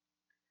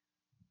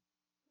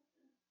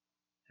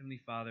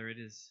Heavenly Father, it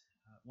is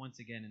once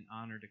again an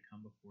honor to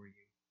come before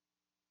you.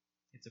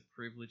 It's a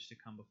privilege to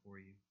come before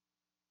you.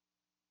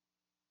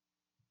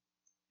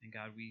 And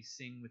God, we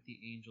sing with the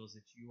angels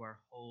that you are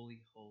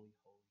holy, holy,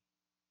 holy.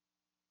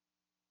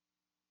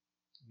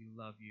 We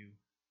love you.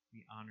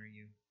 We honor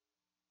you.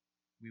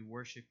 We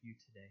worship you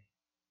today.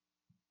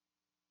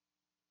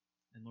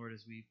 And Lord,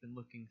 as we've been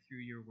looking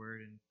through your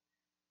word and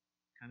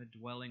kind of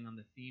dwelling on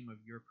the theme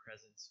of your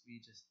presence, we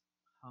just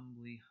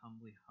humbly,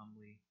 humbly,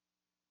 humbly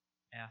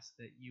ask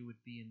that you would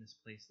be in this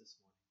place this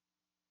morning.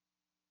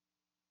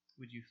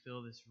 Would you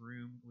fill this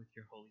room with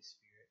your Holy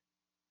Spirit?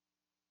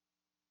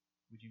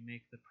 Would you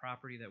make the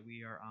property that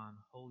we are on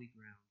holy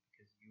ground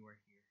because you are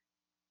here?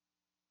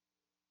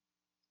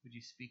 Would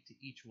you speak to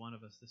each one of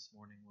us this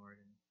morning, Lord,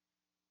 and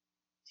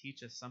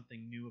teach us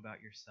something new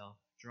about yourself?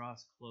 Draw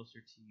us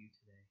closer to you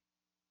today.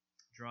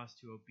 Draw us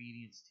to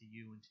obedience to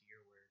you and to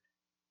your word.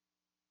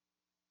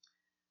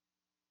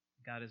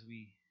 God, as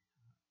we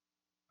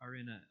are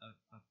in a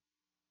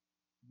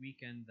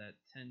weekend that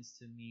tends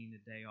to mean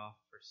a day off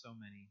for so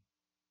many,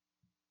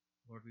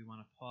 Lord, we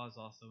want to pause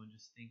also and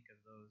just think of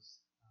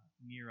those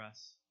near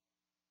us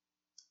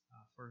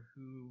for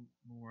who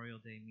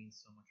Memorial Day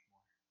means so much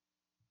more.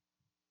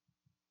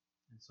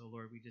 And so,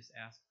 Lord, we just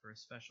ask for a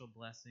special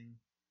blessing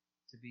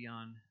to be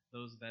on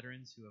those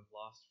veterans who have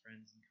lost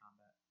friends in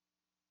combat,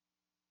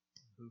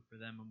 who for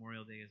them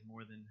Memorial Day is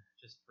more than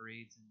just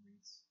parades and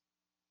wreaths,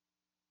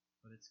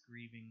 but it's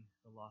grieving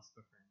the loss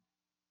of a friend.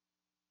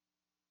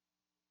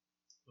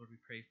 Lord,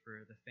 we pray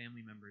for the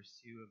family members,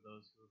 too, of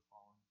those who have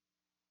fallen.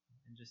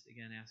 And just,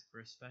 again, ask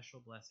for a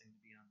special blessing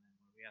to be on them.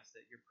 Lord, we ask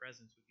that your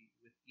presence would be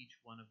with each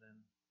one of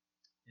them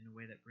in a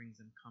way that brings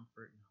them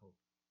comfort and hope.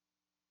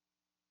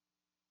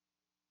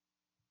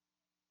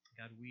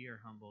 God, we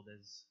are humbled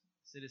as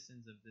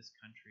citizens of this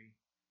country.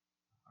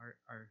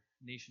 Our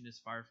nation is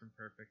far from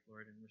perfect,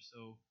 Lord, and we're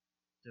so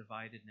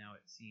divided now,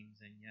 it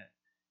seems, and yet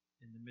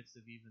in the midst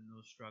of even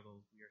those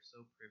struggles, we are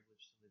so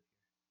privileged to live here.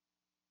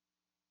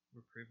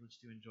 We're privileged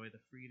to enjoy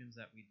the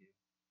freedoms that we do.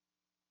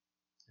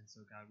 And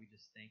so, God, we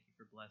just thank you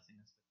for blessing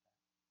us with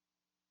that.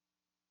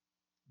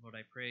 Lord,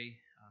 I pray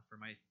for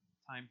my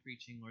time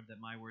preaching, Lord, that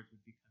my words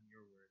would become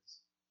your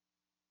words,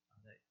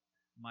 that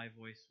my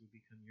voice would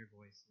become your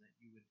voice, and that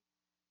you would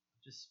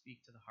just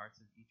speak to the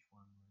hearts of each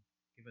one, Lord.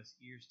 Give us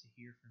ears to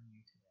hear from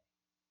you today.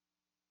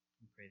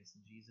 We pray this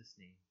in Jesus'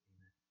 name.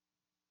 Amen.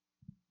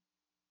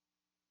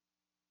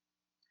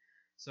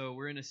 So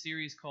we're in a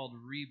series called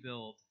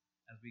Rebuild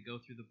as we go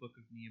through the book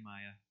of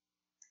Nehemiah.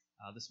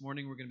 This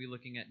morning we're going to be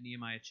looking at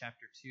Nehemiah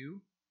chapter 2,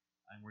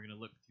 and we're going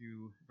to look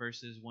through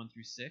verses 1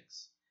 through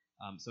 6.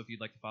 So if you'd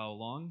like to follow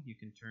along, you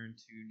can turn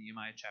to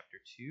Nehemiah chapter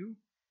 2.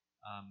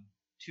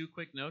 Two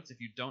quick notes.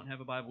 If you don't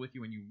have a Bible with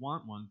you and you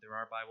want one, there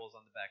are Bibles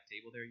on the back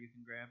table there you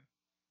can grab.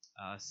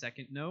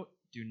 Second note,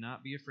 do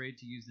not be afraid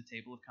to use the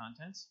table of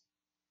contents.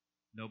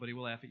 Nobody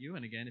will laugh at you,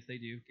 and again, if they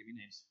do, give you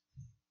names.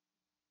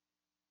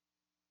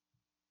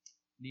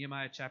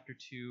 Nehemiah chapter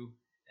 2,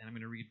 and I'm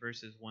going to read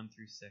verses 1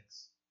 through 6. It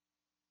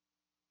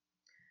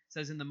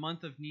says, in the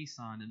month of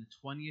Nisan, in the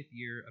 20th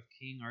year of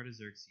King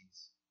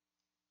Artaxerxes,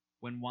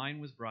 when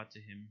wine was brought to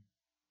him,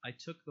 I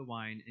took the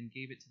wine and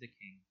gave it to the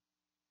king.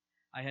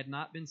 I had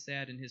not been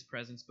sad in his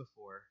presence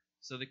before,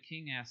 so the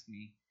king asked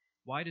me,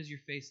 why does your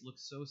face look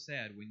so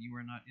sad when you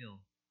are not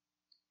ill?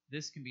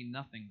 This can be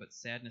nothing but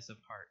sadness of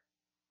heart.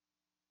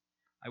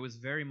 I was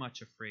very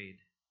much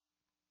afraid,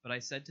 but I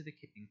said to the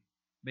king,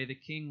 may the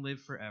king live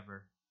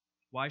forever.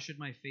 Why should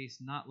my face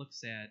not look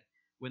sad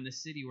when the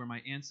city where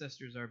my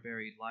ancestors are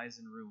buried lies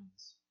in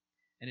ruins,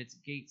 and its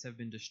gates have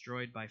been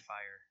destroyed by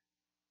fire?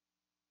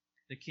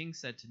 The king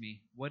said to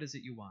me, what is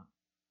it you want?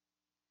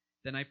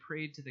 Then I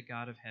prayed to the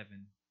God of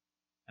heaven,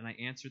 and I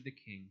answered the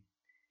king,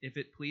 if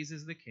it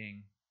pleases the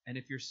king, and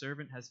if your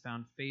servant has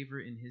found favor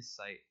in his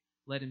sight,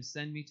 let him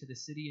send me to the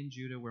city in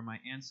Judah where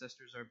my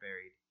ancestors are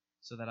buried,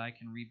 so that I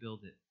can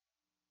rebuild it.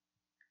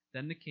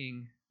 Then the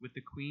king, with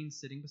the queen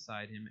sitting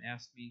beside him,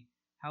 asked me,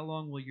 how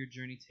long will your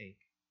journey take,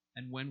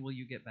 and when will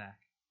you get back?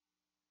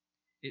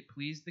 It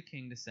pleased the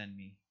king to send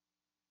me,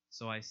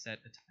 so I set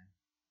a time.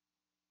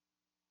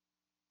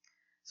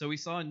 So we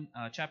saw in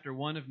chapter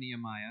 1 of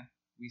Nehemiah,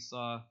 we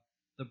saw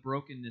the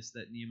brokenness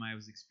that Nehemiah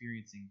was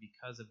experiencing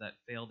because of that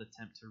failed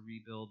attempt to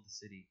rebuild the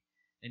city.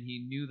 And he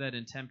knew that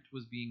an attempt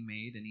was being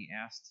made, and he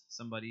asked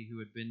somebody who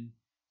had been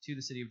to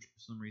the city of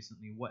Jerusalem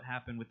recently what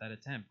happened with that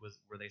attempt.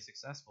 Were they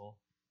successful?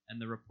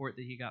 And the report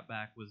that he got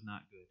back was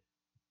not good,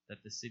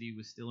 that the city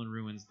was still in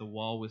ruins, the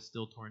wall was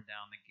still torn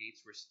down, the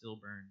gates were still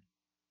burned.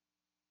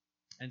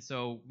 And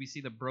so we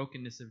see the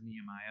brokenness of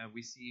Nehemiah.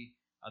 We see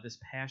this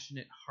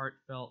passionate,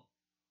 heartfelt,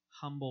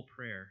 humble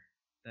prayer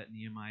that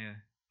Nehemiah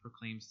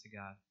proclaims to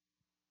God.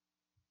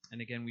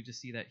 And again, we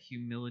just see that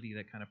humility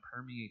that kind of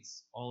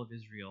permeates all of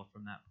Israel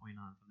from that point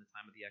on, from the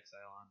time of the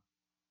exile on.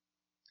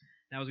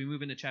 Now, as we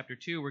move into chapter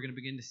 2, we're going to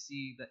begin to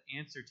see the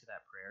answer to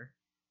that prayer.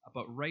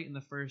 But right in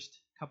the first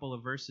couple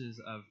of verses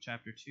of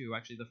chapter 2,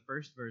 actually the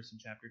first verse in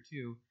chapter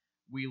 2,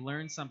 we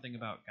learn something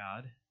about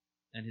God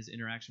and his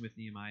interaction with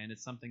Nehemiah, and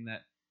it's something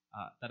that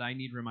that I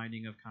need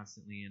reminding of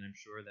constantly, and I'm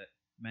sure that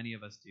many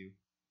of us do.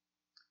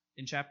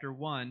 In chapter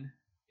 1,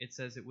 it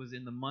says it was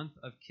in the month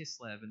of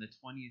Kislev in the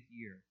 20th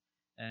year.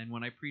 And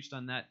when I preached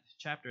on that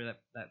chapter,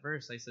 that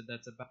verse, I said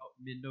that's about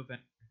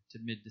mid-November to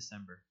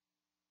mid-December.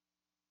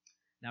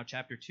 Now,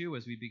 chapter 2,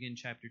 as we begin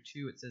chapter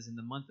 2, it says in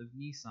the month of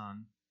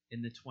Nisan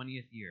in the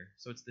 20th year.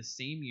 So it's the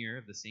same year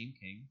of the same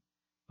king,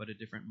 but a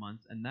different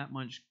month. And that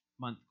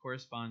month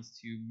corresponds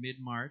to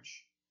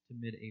mid-March to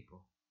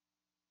mid-April.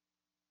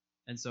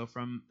 And so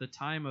from the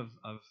time of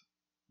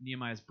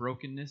Nehemiah's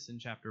brokenness in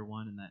chapter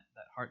 1 and that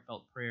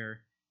heartfelt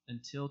prayer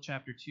until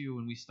chapter 2,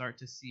 when we start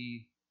to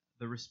see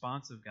the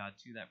response of God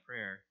to that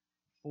prayer,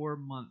 4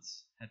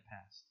 months had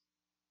passed.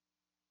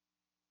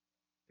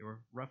 There were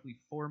roughly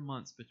 4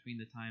 months between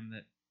the time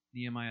that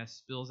Nehemiah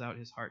spills out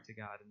his heart to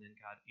God and then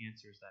God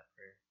answers that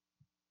prayer.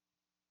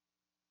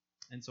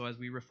 And so as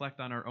we reflect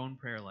on our own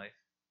prayer life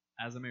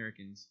as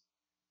Americans,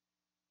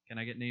 can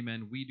I get an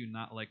amen? We do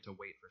not like to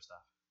wait for stuff.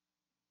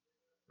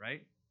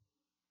 Right?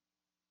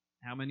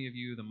 How many of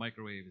you, the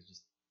microwave is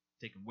just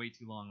taking way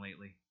too long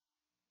lately?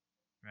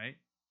 Right?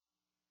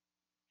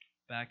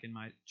 Back in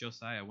my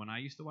Josiah, when I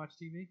used to watch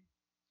TV,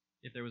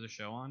 if there was a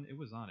show on, it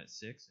was on at 6,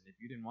 and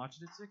if you didn't watch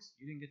it at 6,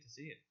 you didn't get to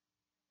see it.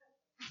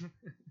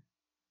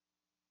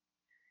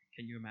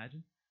 Can you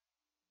imagine?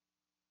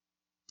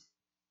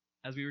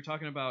 As we were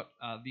talking about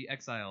the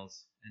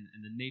exiles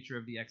and the nature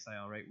of the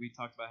exile, right? We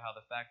talked about how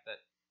the fact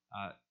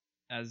that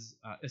as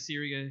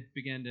Assyria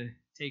began to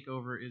take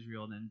over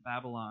Israel, and then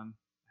Babylon,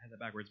 I had that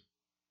backwards,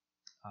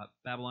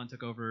 Babylon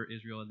took over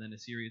Israel, and then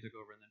Assyria took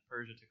over, and then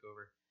Persia took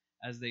over.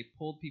 As they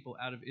pulled people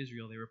out of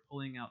Israel, they were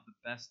pulling out the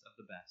best of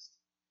the best.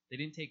 They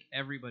didn't take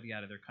everybody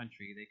out of their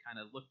country. They kind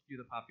of looked through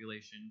the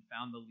population,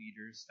 found the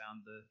leaders,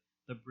 found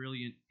the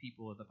brilliant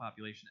people of the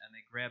population, and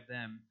they grabbed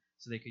them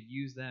so they could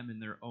use them in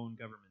their own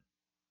government.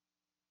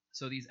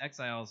 So these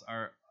exiles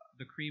are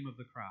the cream of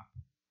the crop.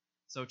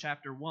 So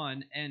chapter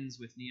 1 ends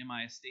with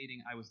Nehemiah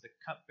stating, I was the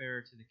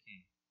cupbearer to the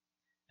king.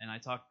 And I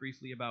talked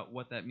briefly about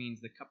what that means.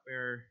 The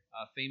cupbearer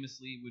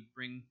famously would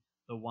bring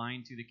the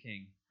wine to the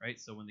king, right?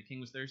 So when the king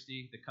was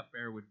thirsty, the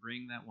cupbearer would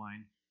bring that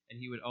wine, and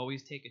he would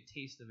always take a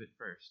taste of it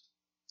first.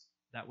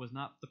 That was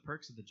not the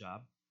perks of the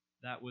job.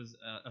 That was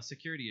a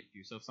security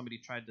issue. So if somebody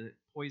tried to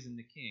poison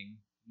the king,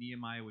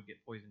 Nehemiah would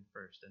get poisoned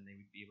first, and they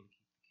would be able to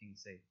keep the king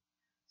safe.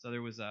 So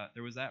there was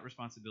that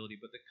responsibility.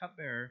 But the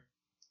cupbearer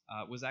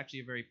was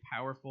actually a very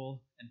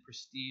powerful and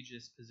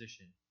prestigious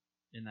position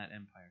in that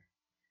empire.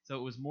 So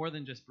it was more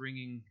than just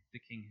bringing the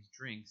king his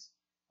drinks.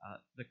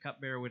 The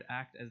cupbearer would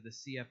act as the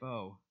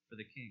CFO for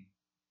the king,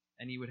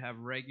 and he would have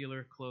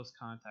regular close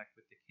contact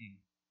with the king.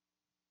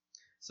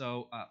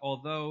 So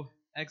although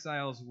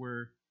exiles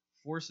were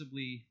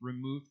forcibly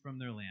removed from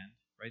their land,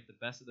 right, the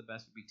best of the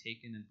best would be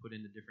taken and put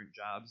into different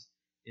jobs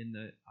in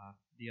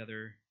the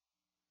other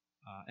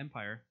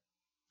empire,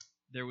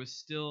 there was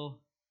still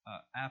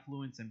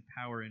affluence and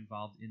power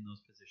involved in those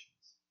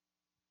positions.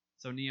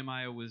 So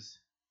Nehemiah was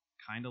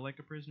kind of like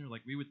a prisoner.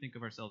 Like we would think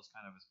of ourselves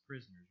kind of as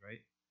prisoners,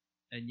 right?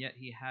 And yet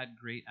he had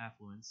great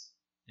affluence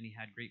and he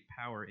had great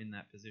power in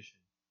that position.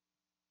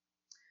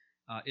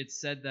 It's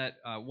said that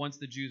once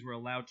the Jews were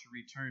allowed to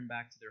return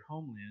back to their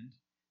homeland,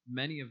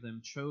 many of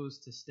them chose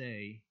to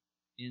stay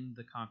in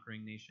the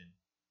conquering nation.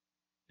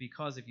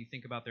 Because if you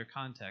think about their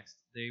context,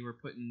 they were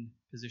put in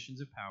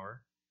positions of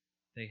power,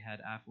 they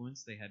had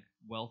affluence, they had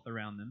wealth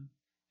around them,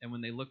 and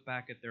when they looked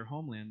back at their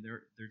homeland,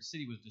 their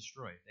city was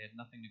destroyed. They had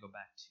nothing to go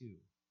back to.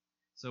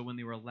 So when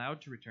they were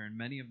allowed to return,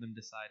 many of them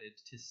decided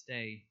to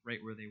stay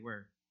right where they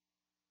were.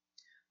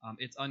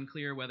 It's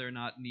unclear whether or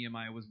not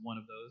Nehemiah was one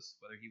of those,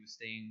 whether he was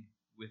staying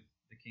with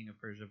the king of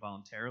Persia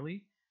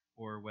voluntarily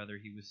or whether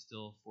he was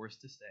still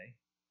forced to stay.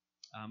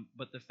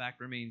 But the fact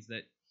remains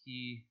that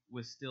he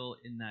was still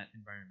in that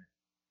environment,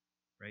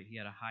 right? He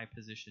had a high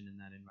position in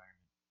that environment.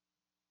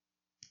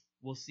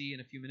 We'll see in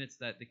a few minutes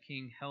that the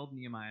king held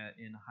Nehemiah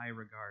in high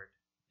regard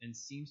and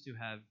seems to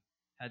have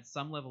had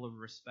some level of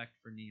respect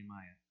for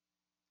Nehemiah,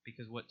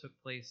 because what took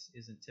place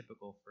isn't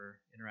typical for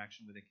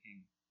interaction with a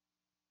king.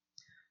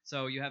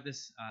 So you have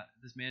this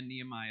man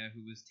Nehemiah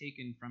who was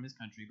taken from his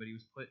country, but he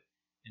was put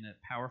in a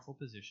powerful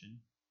position.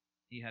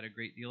 He had a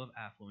great deal of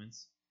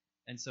affluence.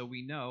 And so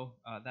we know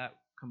that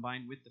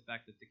combined with the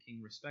fact that the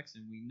king respects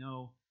him, we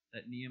know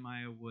that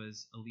Nehemiah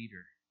was a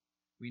leader.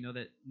 We know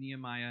that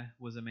Nehemiah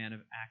was a man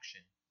of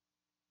action,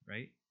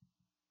 right?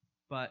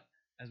 But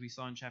as we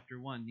saw in chapter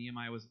 1,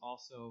 Nehemiah was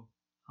also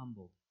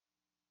humbled.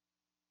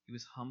 He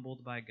was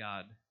humbled by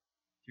God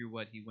through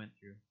what he went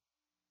through.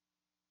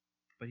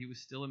 But he was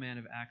still a man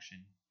of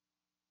action.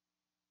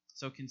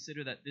 So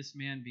consider that this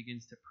man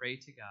begins to pray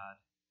to God,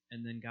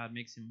 and then God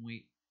makes him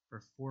wait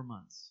for 4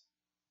 months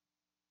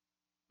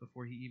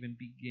before he even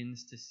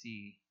begins to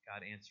see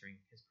God answering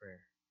his prayer.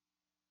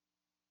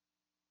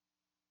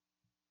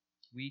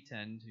 We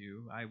tend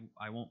to,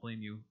 I won't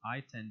blame you,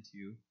 I tend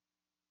to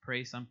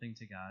pray something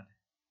to God,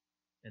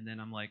 and then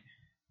I'm like,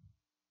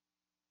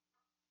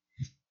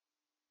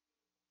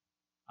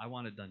 I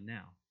want it done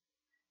now.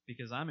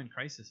 Because I'm in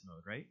crisis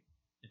mode, right?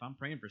 If I'm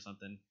praying for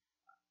something,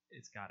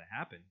 it's got to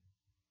happen.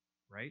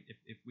 right?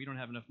 If we don't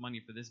have enough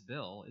money for this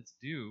bill, it's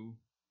due.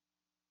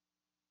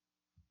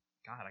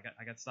 God,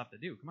 I got stuff to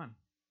do. Come on.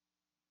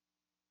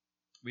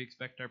 We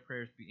expect our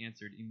prayers to be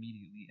answered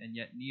immediately, and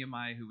yet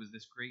Nehemiah, who was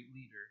this great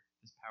leader,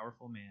 this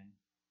powerful man,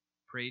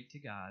 prayed to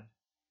God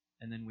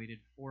and then waited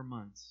 4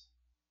 months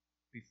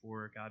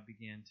before God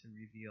began to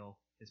reveal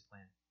his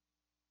plan.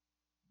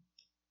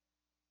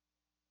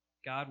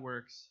 God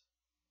works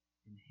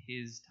in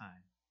his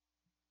time.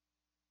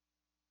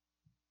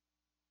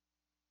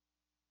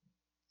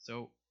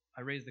 So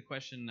I raised the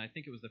question, I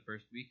think it was the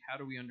first week, how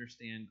do we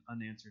understand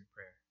unanswered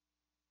prayer?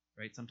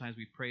 Right? Sometimes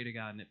we pray to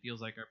God and it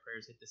feels like our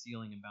prayers hit the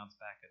ceiling and bounce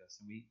back at us,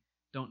 and we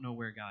don't know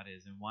where God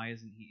is and why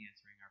isn't he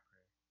answering our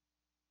prayer.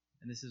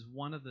 And this is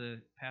one of the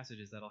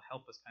passages that'll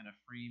help us kind of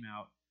frame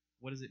out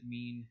what does it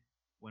mean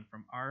when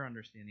from our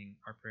understanding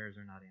our prayers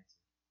are not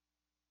answered.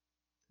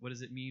 What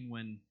does it mean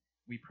when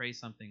we pray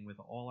something with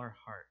all our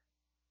heart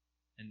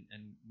and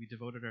we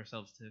devoted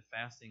ourselves to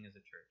fasting as a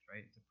church,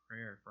 right? To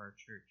prayer for our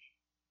church.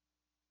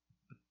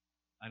 But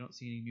I don't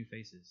see any new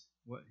faces.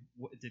 What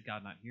did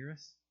God not hear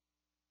us?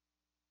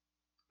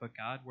 But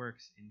God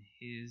works in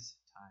his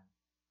time.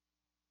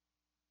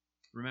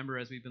 Remember,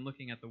 as we've been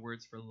looking at the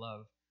words for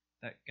love,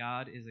 that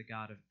God is a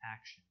God of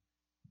action.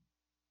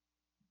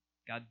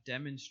 God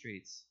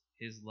demonstrates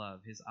his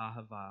love, his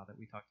ahava that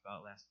we talked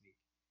about last week.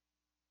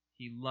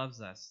 He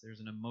loves us. There's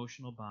an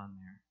emotional bond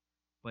there,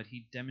 but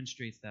he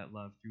demonstrates that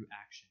love through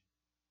action.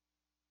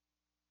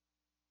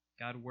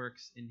 God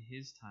works in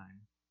his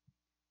time,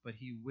 but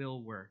he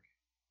will work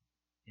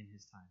in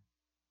his time.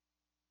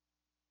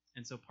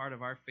 And so part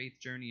of our faith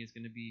journey is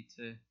going to be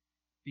to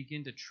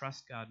begin to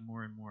trust God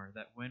more and more,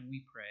 that when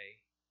we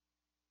pray,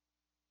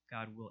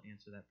 God will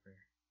answer that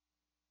prayer.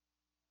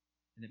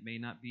 And it may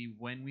not be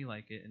when we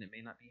like it, and it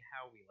may not be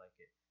how we like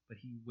it, but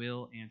he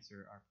will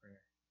answer our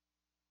prayer.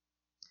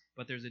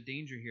 But there's a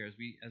danger here as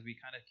we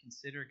kind of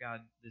consider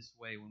God this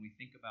way, when we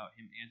think about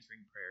him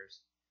answering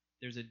prayers.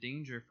 There's a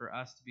danger for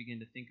us to begin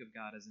to think of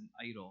God as an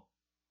idol,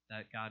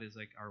 that God is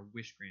like our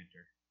wish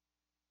granter.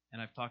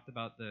 And I've talked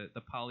about the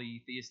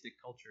polytheistic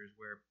cultures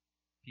where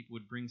people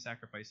would bring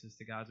sacrifices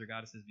to gods or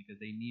goddesses because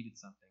they needed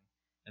something.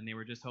 And they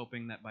were just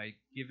hoping that by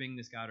giving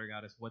this god or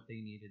goddess what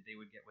they needed, they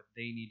would get what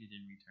they needed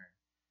in return.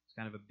 It's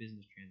kind of a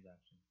business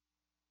transaction.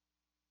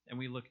 And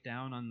we look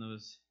down on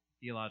those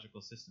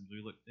theological systems.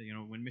 We look,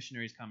 when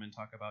missionaries come and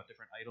talk about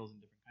different idols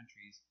in different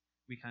countries,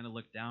 we kind of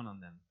look down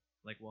on them.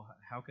 Like, well,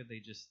 how could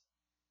they just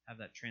have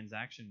that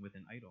transaction with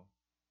an idol?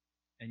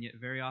 And yet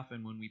very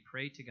often when we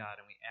pray to God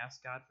and we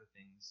ask God for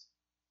things,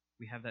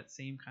 we have that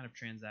same kind of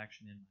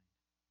transaction in mind.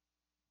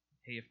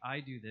 Hey, if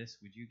I do this,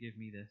 would you give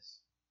me this?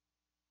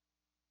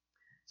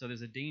 So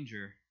there's a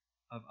danger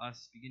of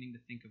us beginning to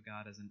think of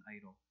God as an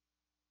idol.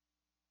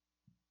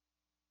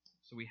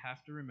 So we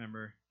have to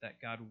remember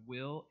that God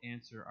will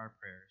answer our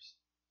prayers,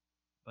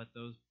 but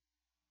those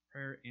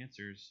prayer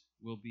answers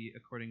will be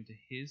according to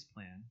his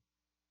plan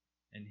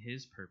and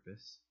his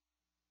purpose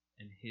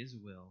and his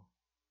will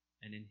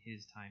and in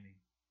his timing.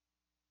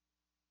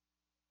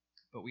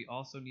 But we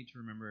also need to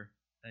remember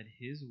that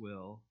his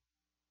will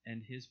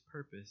and his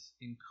purpose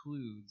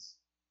includes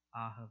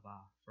ahava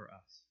for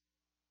us.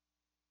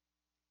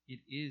 It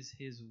is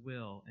his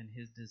will and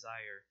his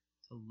desire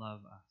to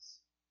love us.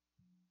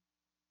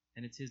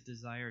 And it's his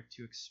desire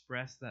to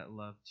express that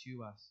love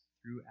to us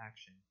through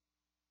action.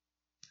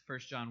 1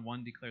 John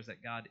 1 declares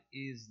that God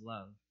is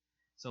love.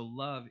 So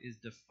love is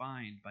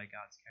defined by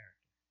God's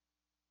character.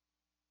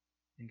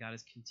 And God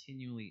is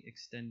continually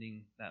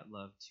extending that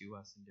love to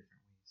us in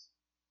different ways.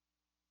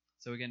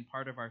 So again,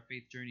 part of our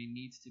faith journey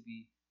needs to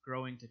be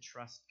growing to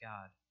trust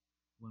God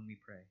when we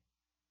pray.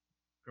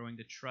 Growing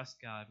to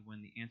trust God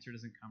when the answer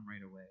doesn't come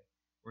right away.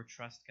 Or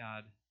trust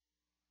God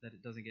that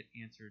it doesn't get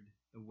answered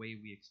the way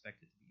we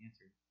expect it to be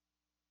answered.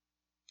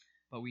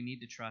 But we need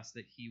to trust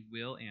that he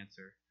will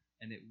answer,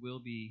 and it will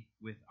be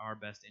with our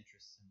best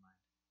interests in mind.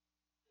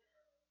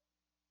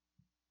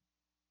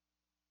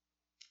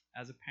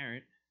 As a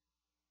parent,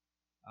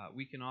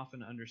 we can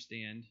often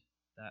understand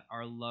that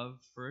our love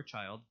for a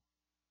child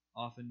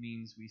often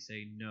means we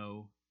say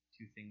no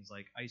to things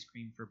like ice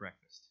cream for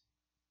breakfast.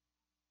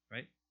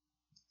 Right?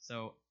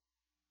 So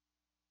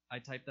I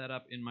typed that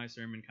up in my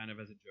sermon kind of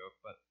as a joke,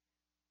 but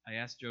I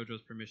asked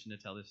JoJo's permission to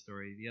tell this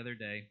story the other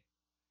day.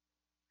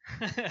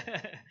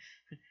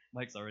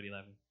 Mike's already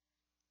laughing.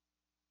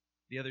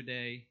 The other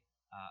day,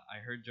 I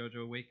heard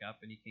JoJo wake up,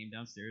 and he came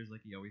downstairs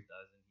like he always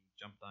does, and he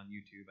jumped on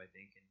YouTube, I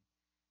think, and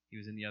he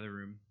was in the other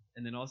room.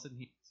 And then all of a sudden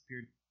he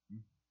disappeared,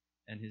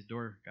 and his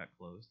door got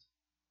closed.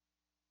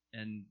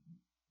 And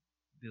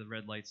the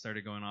red light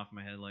started going off in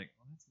my head like,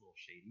 well, that's a little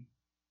shady.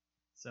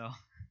 So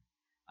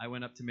I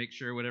went up to make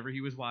sure whatever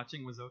he was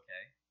watching was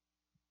okay.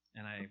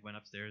 And I went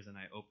upstairs, and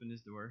I opened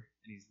his door,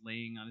 and he's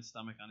laying on his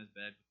stomach on his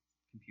bed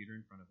with the computer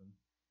in front of him.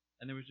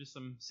 And there was just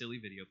some silly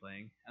video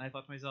playing. And I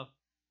thought to myself,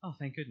 oh,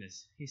 thank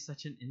goodness. He's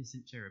such an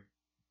innocent cherub.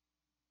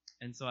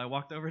 And so I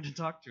walked over to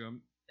talk to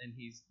him, and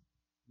he's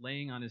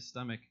laying on his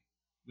stomach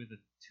with a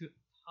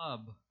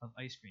tub of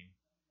ice cream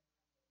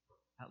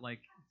at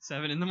like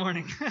 7 in the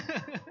morning.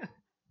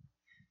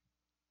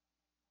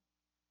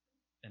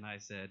 I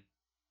said,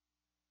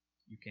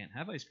 "You can't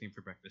have ice cream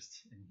for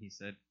breakfast." And he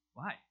said,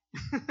 "Why?"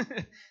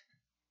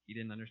 He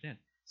didn't understand.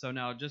 So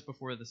now, just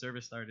before the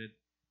service started,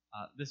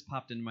 this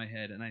popped into my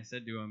head, and I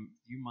said to him,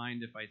 "Do you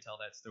mind if I tell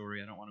that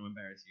story? I don't want to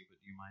embarrass you,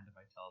 but do you mind if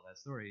I tell that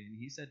story?" And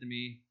he said to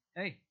me,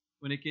 "Hey,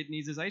 when a kid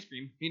needs his ice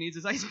cream, he needs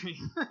his ice cream."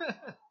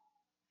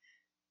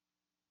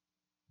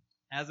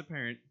 As a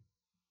parent,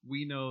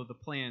 we know the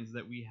plans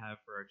that we have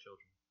for our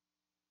children,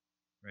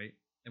 right?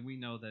 And we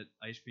know that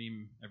ice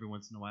cream every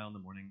once in a while in the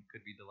morning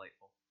could be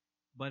delightful,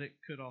 but it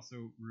could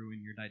also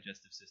ruin your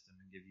digestive system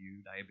and give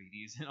you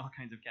diabetes and all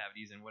kinds of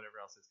cavities and whatever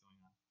else is going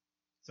on.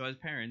 So as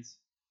parents,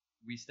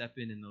 we step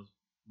in those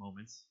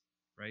moments,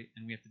 right?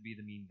 And we have to be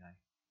the mean guy.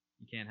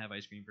 You can't have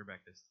ice cream for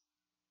breakfast.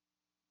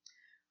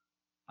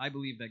 I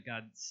believe that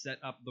God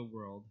set up the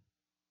world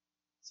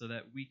so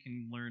that we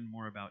can learn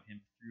more about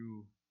him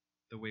through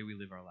the way we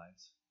live our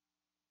lives.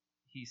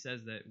 He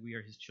says that we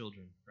are his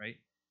children, right?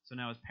 So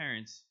now as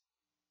parents,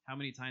 how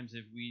many times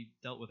have we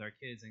dealt with our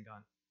kids and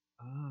gone,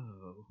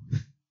 "Oh."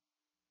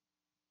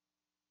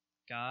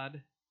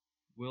 God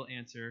will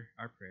answer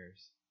our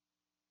prayers,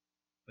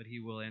 but he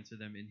will answer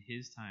them in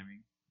his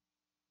timing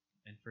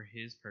and for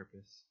his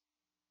purpose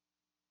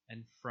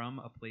and from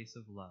a place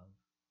of love.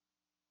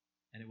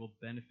 And it will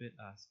benefit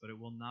us, but it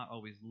will not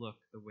always look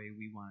the way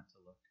we want it to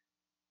look.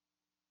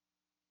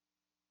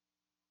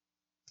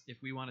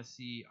 If we want to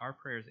see our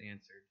prayers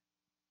answered,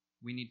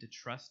 we need to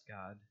trust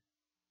God,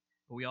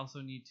 but we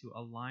also need to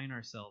align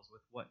ourselves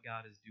with what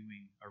God is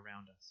doing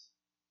around us.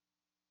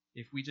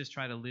 If we just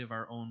try to live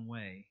our own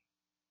way,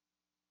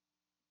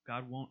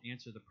 God won't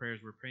answer the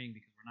prayers we're praying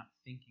because we're not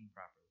thinking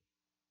properly.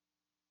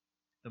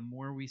 The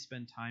more we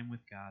spend time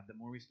with God, the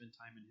more we spend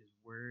time in his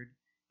word,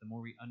 the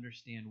more we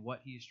understand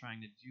what he is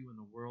trying to do in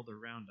the world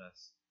around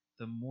us,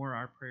 the more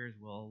our prayers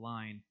will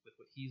align with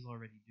what he's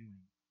already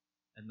doing,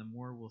 and the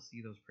more we'll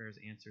see those prayers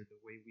answered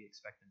the way we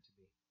expect them to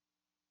be.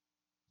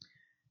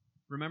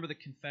 Remember the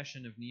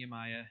confession of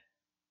Nehemiah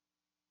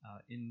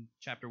in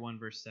chapter 1,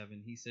 verse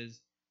 7. He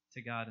says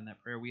to God in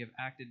that prayer, "We have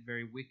acted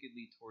very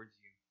wickedly towards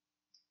you.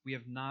 We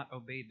have not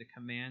obeyed the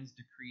commands,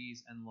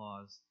 decrees, and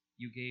laws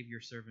you gave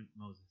your servant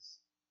Moses."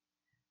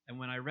 And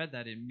when I read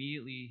that, it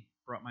immediately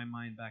brought my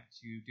mind back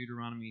to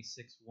Deuteronomy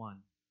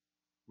 6:1,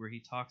 where he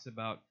talks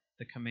about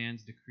the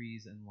commands,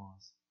 decrees, and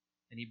laws.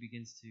 And he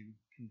begins to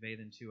convey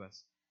them to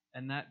us.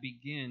 And that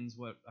begins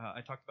what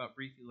I talked about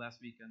briefly last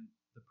week on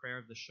the prayer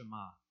of the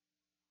Shema,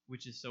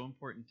 which is so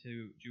important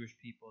to Jewish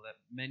people that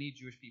many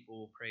Jewish people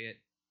will pray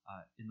it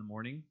in the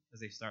morning as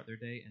they start their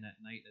day and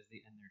at night as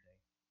they end their day.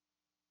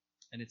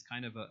 And it's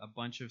kind of a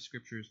bunch of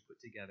scriptures put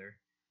together.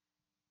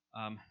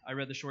 I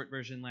read the short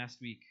version last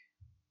week.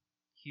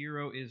 "Hear,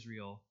 O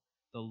Israel,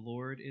 the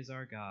Lord is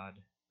our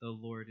God, the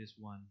Lord is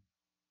one.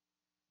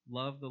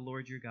 Love the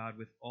Lord your God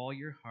with all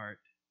your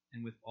heart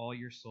and with all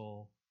your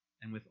soul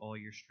and with all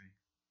your strength."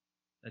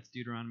 That's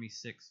Deuteronomy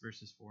 6,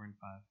 verses 4 and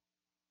 5.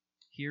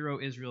 "Hear, O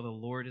Israel, the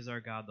Lord is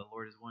our God, the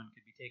Lord is one,"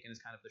 could be taken as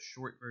kind of the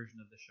short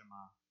version of the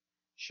Shema.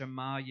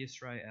 "Shema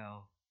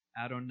Yisrael,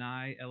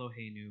 Adonai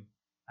Eloheinu,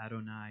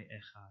 Adonai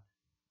Echad."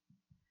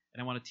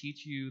 And I want to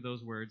teach you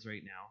those words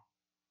right now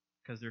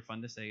because they're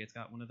fun to say. It's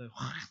got one of the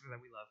words that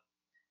we love.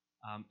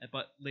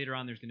 But later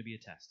on, there's going to be a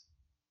test.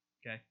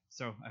 Okay?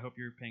 So I hope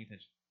you're paying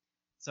attention.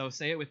 So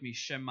say it with me.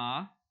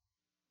 Shema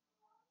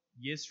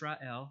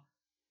Yisrael.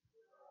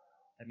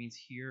 That means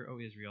hear, O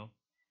Israel.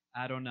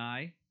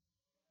 Adonai.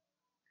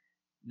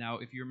 Now,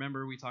 if you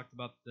remember, we talked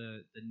about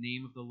the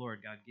name of the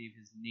Lord. God gave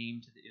his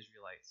name to the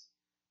Israelites.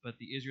 But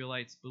the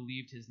Israelites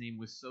believed his name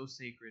was so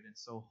sacred and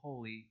so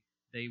holy,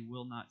 they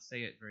will not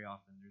say it very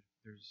often.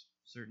 There's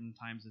certain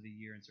times of the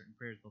year and certain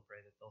prayers they'll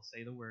pray that they'll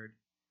say the word,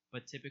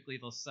 but typically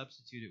they'll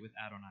substitute it with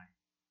Adonai.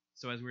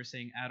 So as we're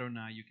saying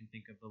Adonai, you can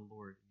think of the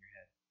Lord in your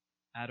head.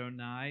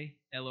 Adonai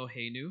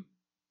Eloheinu.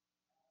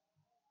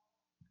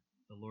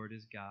 The Lord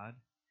is God.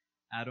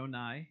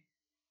 Adonai.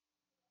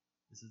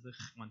 This is the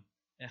one.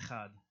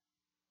 Echad.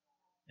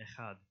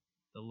 Echad.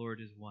 The Lord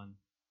is one.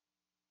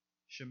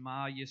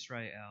 Shema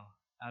Yisrael.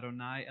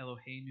 Adonai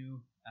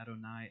Eloheinu.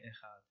 Adonai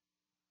Echad.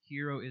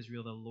 Hear, O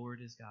Israel, the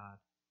Lord is God.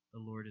 The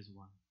Lord is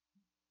one.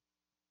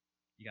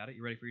 You got it?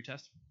 You ready for your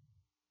test?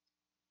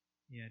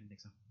 Yeah, I didn't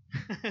think so.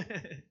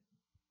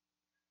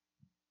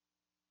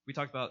 We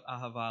talked about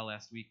Ahava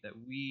last week, that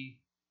we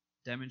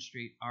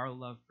demonstrate our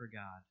love for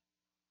God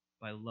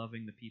by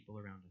loving the people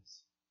around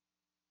us.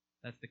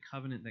 That's the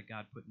covenant that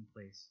God put in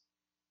place.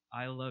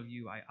 I love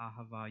you, I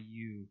Ahava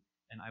you,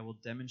 and I will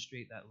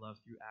demonstrate that love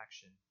through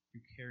action,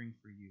 through caring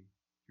for you,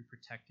 through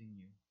protecting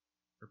you,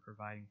 for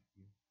providing for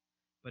you.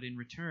 But in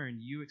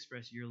return, you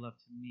express your love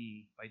to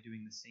me by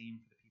doing the same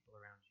for the people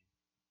around you.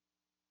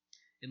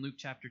 In Luke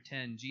chapter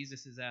 10,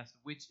 Jesus is asked,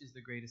 which is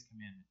the greatest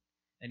commandment?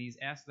 And he's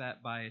asked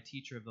that by a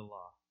teacher of the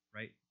law,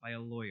 right? By a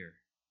lawyer.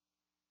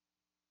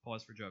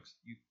 Pause for jokes.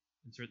 You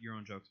insert your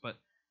own jokes. But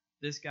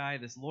this guy,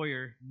 this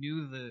lawyer,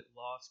 knew the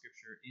law of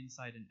Scripture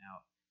inside and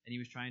out. And he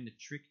was trying to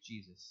trick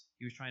Jesus.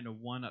 He was trying to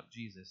one-up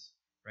Jesus,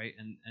 right?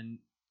 And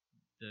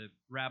the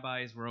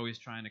rabbis were always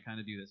trying to kind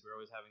of do this. We're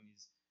always having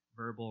these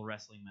verbal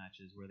wrestling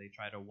matches where they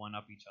try to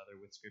one-up each other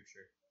with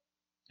Scripture.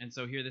 And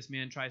so here this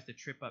man tries to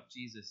trip up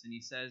Jesus, and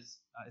he says,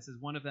 it says,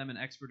 one of them, an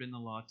expert in the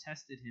law,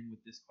 tested him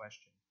with this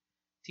question: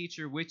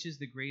 "Teacher, which is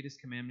the greatest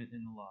commandment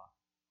in the law?"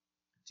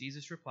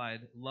 Jesus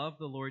replied, "Love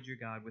the Lord your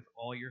God with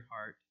all your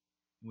heart,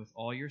 and with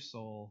all your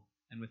soul,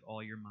 and with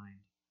all your mind.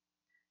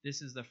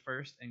 This is the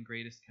first and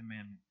greatest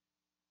commandment.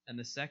 And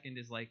the second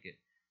is like it: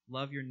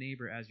 love your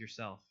neighbor as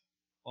yourself.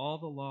 All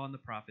the law and the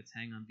prophets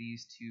hang on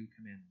these two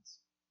commandments."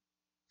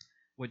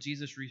 What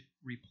Jesus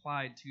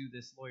replied to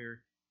this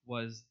lawyer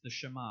was the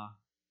Shema,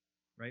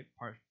 right?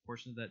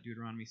 Portion of that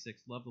Deuteronomy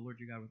 6. Love the Lord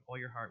your God with all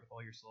your heart, with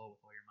all your soul,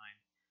 with all your mind.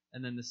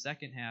 And then the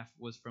second half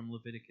was from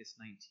Leviticus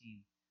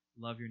 19.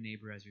 Love your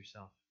neighbor as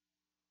yourself.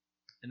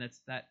 And that's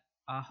that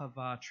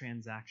ahava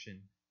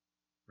transaction,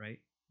 right?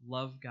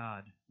 Love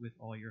God with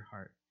all your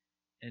heart.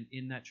 And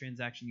in that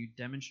transaction, you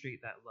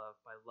demonstrate that love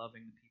by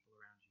loving the people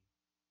around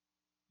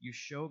you. You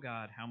show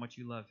God how much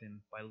you love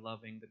him by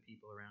loving the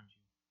people around you.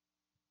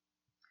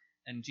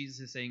 And Jesus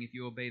is saying, if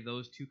you obey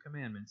those two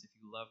commandments, if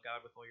you love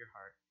God with all your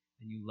heart,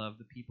 and you love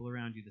the people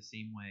around you the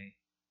same way,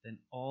 then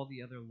all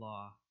the other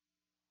law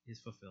is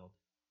fulfilled.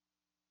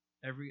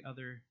 Every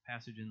other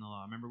passage in the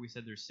law. Remember we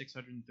said there's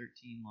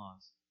 613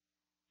 laws.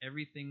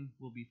 Everything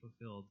will be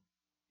fulfilled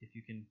if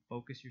you can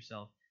focus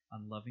yourself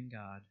on loving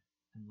God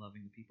and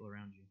loving the people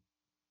around you.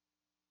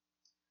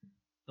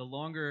 The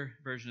longer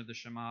version of the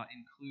Shema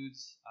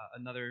includes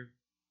another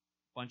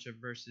bunch of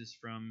verses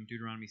from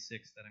Deuteronomy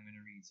 6 that I'm going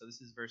to read. So this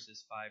is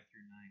verses 5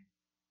 through 9.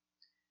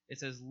 It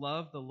says,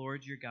 "Love the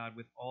Lord your God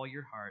with all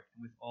your heart,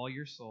 and with all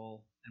your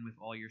soul, and with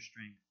all your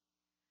strength.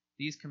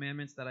 These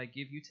commandments that I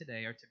give you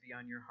today are to be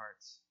on your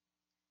hearts.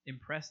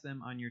 Impress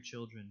them on your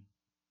children.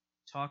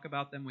 Talk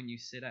about them when you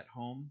sit at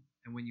home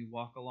and when you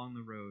walk along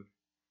the road,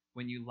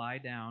 when you lie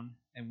down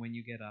and when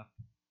you get up.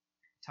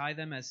 Tie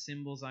them as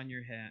symbols on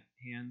your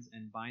hands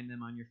and bind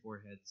them on your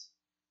foreheads.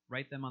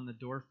 Write them on the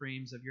door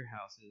frames of your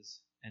houses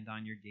and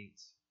on your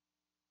gates."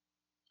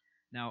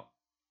 Now,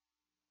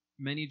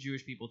 many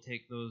Jewish people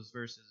take those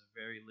verses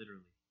very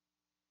literally.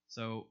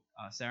 So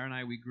Sarah and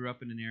I, we grew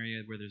up in an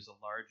area where there's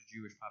a large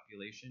Jewish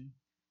population.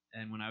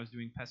 And when I was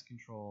doing pest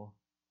control,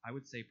 I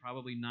would say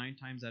probably 9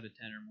 times out of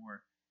 10 or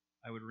more,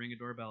 I would ring a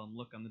doorbell and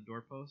look on the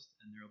doorpost,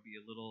 and there will be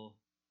a little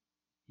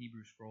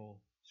Hebrew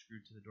scroll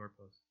screwed to the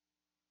doorpost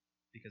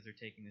because they're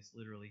taking this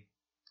literally.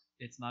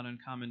 It's not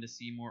uncommon to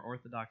see more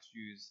Orthodox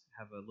Jews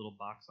have a little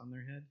box on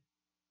their head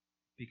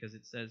because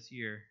it says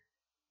here,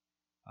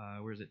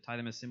 where is it? Tie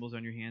them as symbols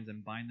on your hands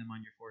and bind them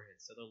on your forehead.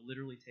 So they'll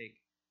literally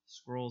take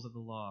scrolls of the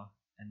law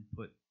and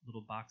put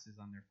little boxes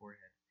on their forehead.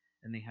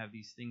 And they have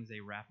these things they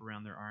wrap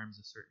around their arms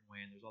a certain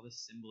way, and there's all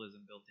this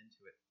symbolism built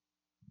into it.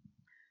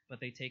 But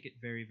they take it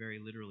very, very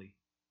literally.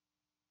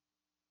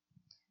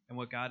 And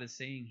what God is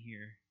saying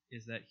here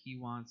is that he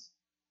wants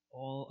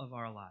all of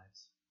our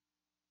lives,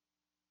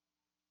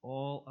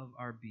 all of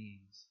our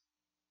beings,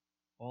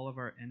 all of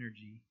our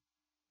energy,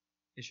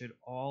 it should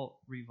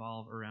all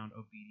revolve around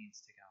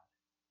obedience to God.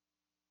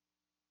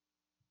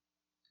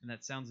 And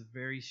that sounds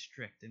very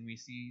strict, and we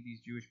see these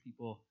Jewish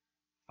people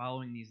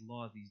following these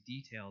laws, these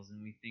details,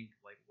 and we think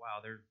like,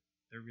 wow,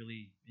 they're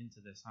really into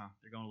this, huh?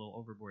 They're going a little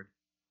overboard.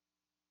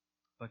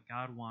 But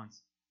God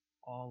wants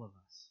all of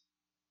us.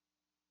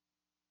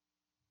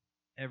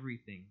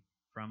 Everything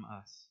from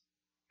us,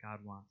 God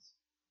wants.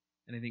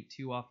 And I think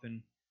too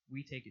often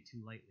we take it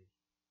too lightly.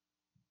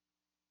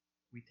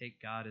 We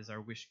take God as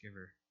our wish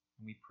giver,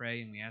 and we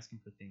pray and we ask him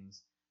for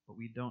things, but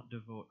we don't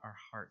devote our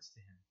hearts to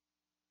him.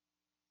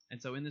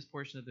 And so in this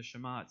portion of the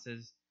Shema, it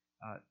says,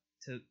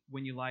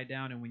 when you lie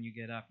down and when you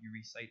get up, you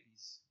recite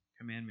these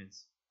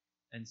commandments.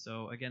 And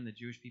so, again, the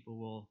Jewish people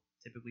will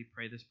typically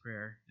pray this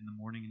prayer in the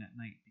morning and at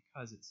night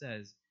because it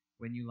says,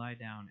 when you lie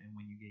down and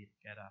when you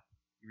get up,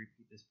 you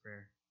repeat this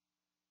prayer.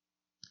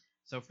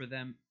 So for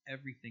them,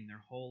 everything,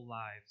 their whole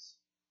lives,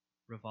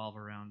 revolve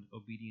around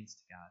obedience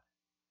to God.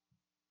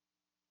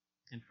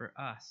 And for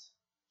us,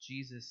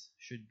 Jesus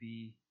should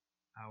be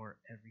our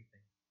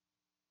everything.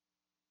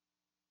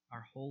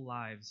 Our whole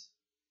lives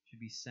should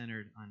be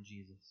centered on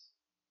Jesus.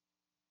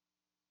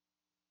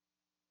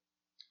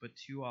 But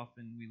too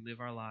often we live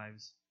our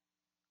lives,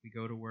 we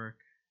go to work,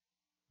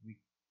 we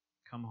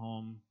come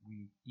home,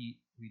 we eat,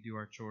 we do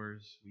our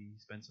chores, we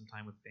spend some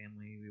time with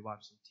family, we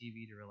watch some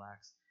TV to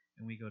relax,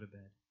 and we go to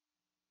bed.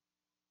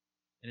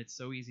 And it's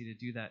so easy to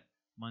do that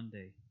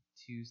Monday,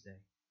 Tuesday,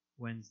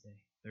 Wednesday,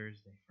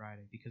 Thursday,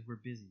 Friday, because we're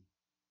busy,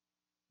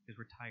 because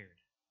we're tired.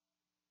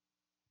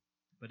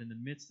 But in the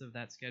midst of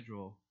that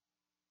schedule,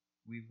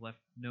 we've left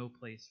no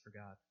place for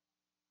God.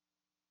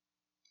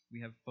 We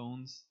have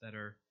phones that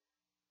are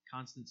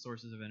constant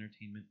sources of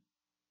entertainment,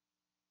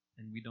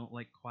 and we don't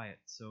like quiet.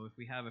 So if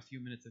we have a few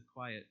minutes of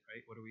quiet,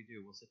 right, what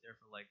do? We'll sit there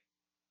for like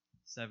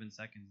 7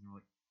 seconds, and we're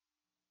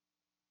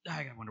like,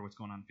 I gotta wonder what's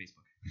going on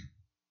Facebook.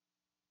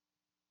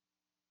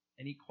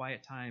 Any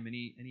quiet time,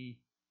 any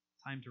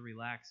time to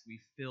relax, we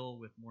fill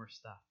with more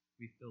stuff.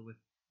 We fill with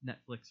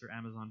Netflix or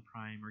Amazon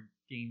Prime or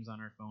games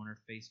on our phone or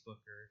Facebook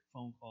or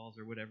phone calls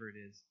or whatever it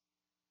is.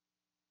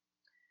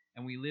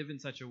 And we live in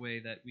such a way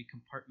that we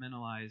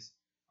compartmentalize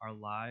our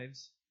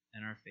lives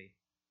and our faith.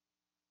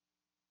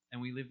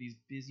 And we live these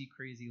busy,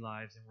 crazy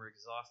lives, and we're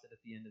exhausted at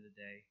the end of the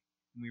day.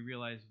 And we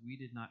realize we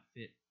did not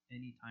fit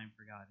any time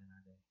for God in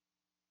our day.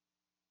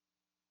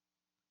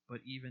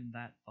 But even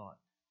that thought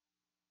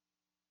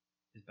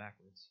is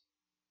backwards.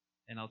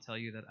 And I'll tell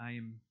you that I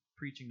am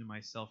preaching to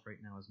myself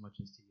right now as much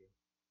as to you.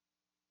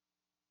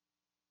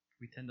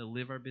 We tend to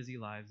live our busy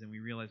lives, and we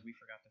realize we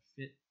forgot to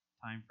fit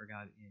time for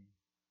God in.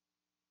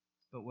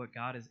 But what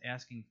God is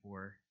asking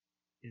for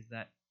is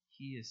that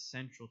He is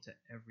central to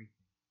everything.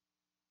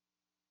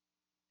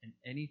 And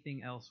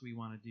anything else we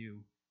want to do,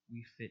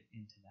 we fit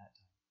into that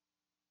time.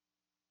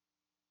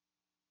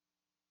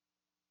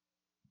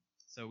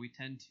 So we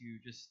tend to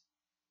just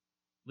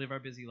live our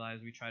busy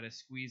lives. We try to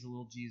squeeze a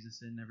little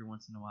Jesus in every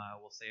once in a while.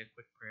 We'll say a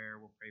quick prayer.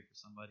 We'll pray for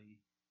somebody.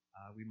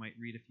 We might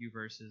read a few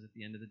verses at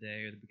the end of the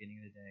day or the beginning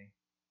of the day.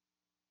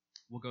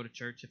 We'll go to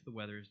church if the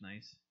weather is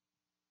nice,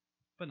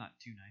 but not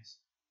too nice.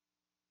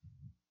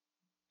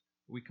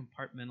 We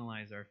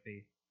compartmentalize our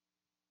faith.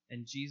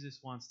 And Jesus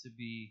wants to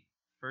be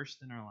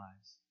first in our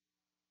lives.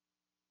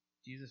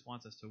 Jesus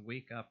wants us to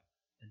wake up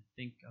and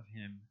think of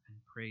Him and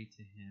pray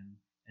to Him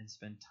and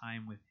spend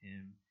time with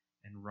Him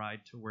and ride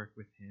to work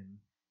with Him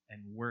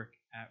and work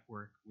at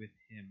work with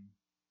Him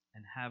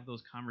and have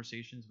those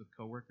conversations with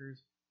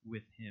coworkers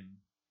with Him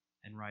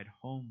and ride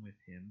home with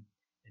Him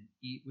and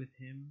eat with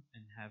Him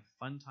and have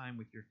fun time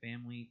with your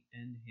family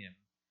and Him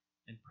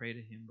and pray to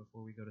Him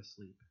before we go to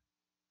sleep.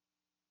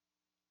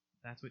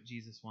 That's what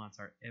Jesus wants,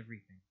 our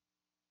everything.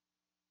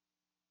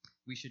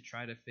 We should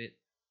try to fit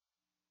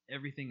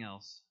everything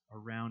else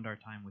around our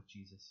time with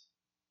Jesus.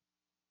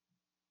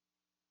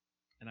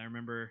 And I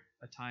remember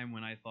a time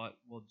when I thought,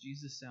 well,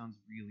 Jesus sounds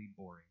really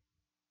boring.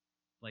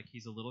 Like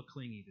he's a little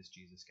clingy, this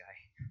Jesus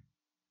guy.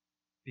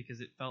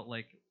 Because it felt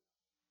like,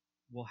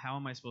 well, how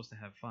am I supposed to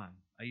have fun?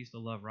 I used to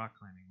love rock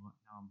climbing. Well,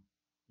 now I'm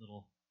a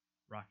little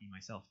rocky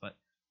myself. But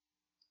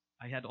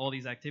I had all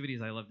these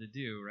activities I love to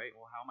do, right?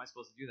 Well, how am I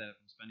supposed to do that if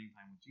I'm spending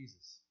time with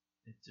Jesus?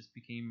 It just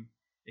became,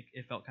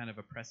 it felt kind of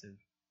oppressive.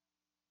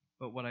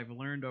 But what I've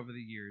learned over the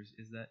years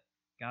is that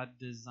God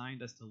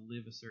designed us to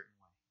live a certain way.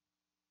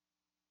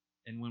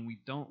 And when we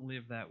don't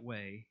live that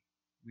way,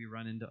 we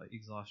run into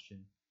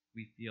exhaustion.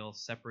 We feel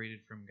separated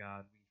from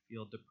God. We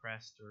feel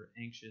depressed or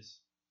anxious.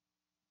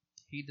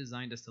 He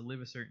designed us to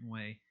live a certain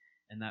way,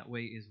 and that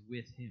way is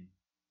with Him.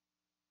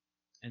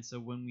 And so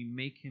when we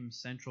make Him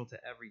central to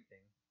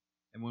everything,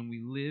 and when we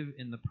live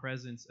in the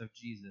presence of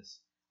Jesus,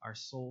 our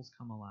souls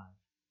come alive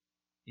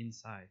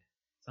inside.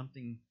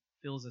 Something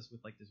fills us with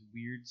like this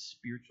weird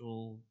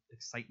spiritual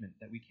excitement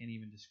that we can't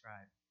even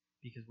describe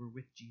because we're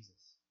with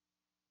Jesus.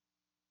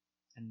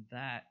 And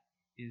that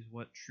is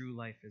what true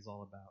life is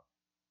all about.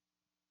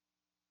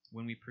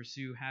 When we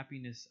pursue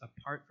happiness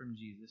apart from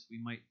Jesus,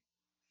 we might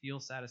feel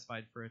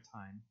satisfied for a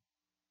time,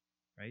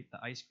 right?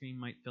 The ice cream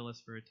might fill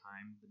us for a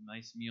time. The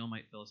nice meal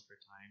might fill us for a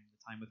time.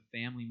 The time with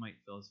family might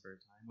fill us for a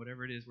time.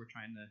 Whatever it is we're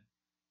trying to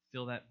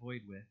fill that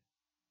void with,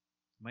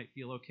 it might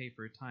feel okay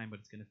for a time, but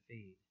it's going to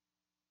fade.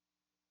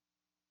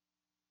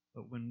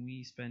 But when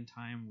we spend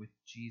time with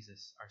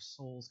Jesus, our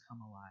souls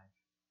come alive.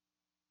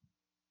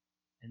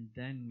 And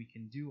then we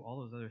can do all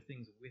those other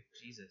things with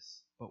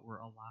Jesus, but we're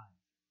alive.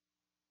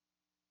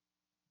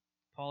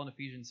 Paul in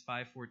Ephesians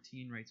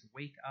 5:14 writes,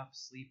 "Wake up,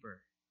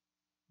 sleeper,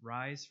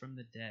 rise from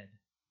the dead,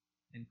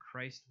 and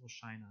Christ will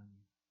shine on you."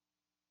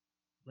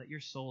 Let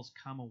your souls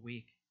come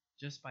awake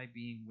just by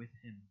being with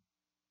Him.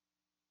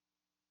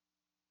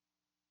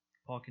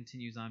 Paul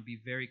continues on, "Be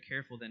very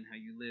careful then how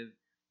you live,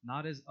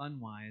 not as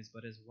unwise,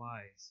 but as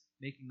wise,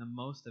 making the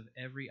most of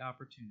every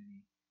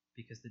opportunity,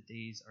 because the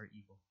days are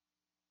evil."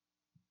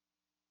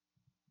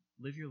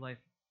 Live your life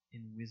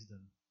in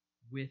wisdom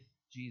with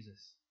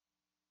Jesus.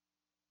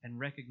 And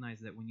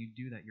recognize that when you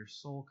do that, your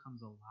soul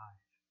comes alive.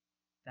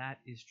 That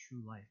is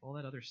true life. All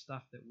that other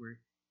stuff that we're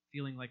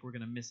feeling like we're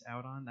going to miss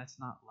out on, that's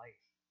not life.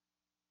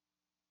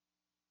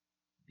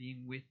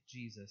 Being with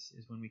Jesus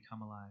is when we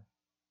come alive.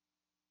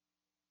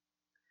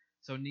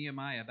 So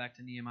Nehemiah, back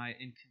to Nehemiah,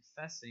 in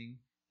confessing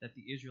that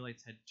the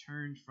Israelites had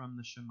turned from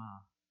the Shema,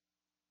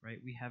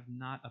 right? We have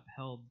not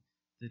upheld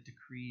the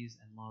decrees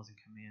and laws and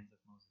commands of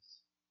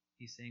Moses.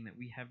 He's saying that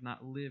we have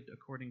not lived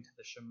according to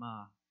the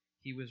Shema.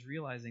 He was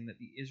realizing that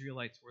the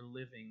Israelites were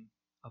living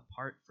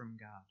apart from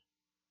God.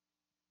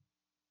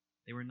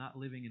 They were not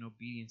living in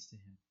obedience to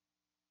Him.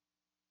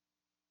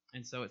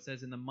 And so it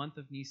says, "In the month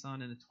of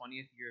Nisan, in the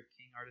 20th year of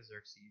King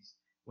Artaxerxes,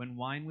 when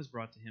wine was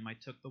brought to him, I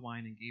took the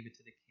wine and gave it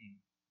to the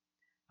king.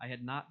 I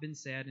had not been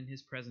sad in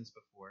his presence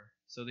before.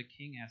 So the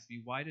king asked me,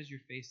 'Why does your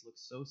face look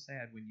so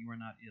sad when you are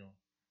not ill?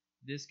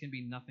 This can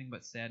be nothing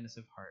but sadness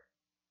of heart.'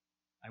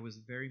 I was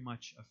very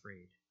much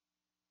afraid."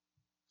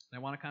 And I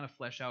want to kind of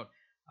flesh out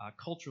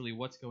culturally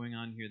what's going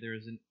on here. There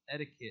is an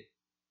etiquette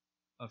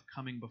of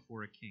coming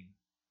before a king.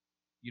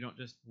 You don't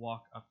just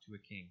walk up to a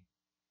king.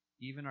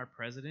 Even our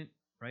president,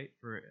 right,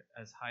 for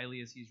as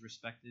highly as he's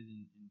respected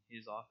in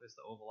his office,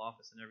 the Oval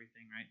Office and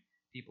everything, right,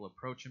 people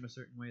approach him a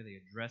certain way, they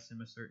address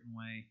him a certain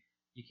way.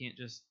 You can't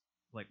just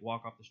like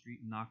walk off the street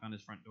and knock on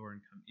his front door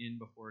and come in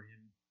before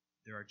him.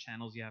 There are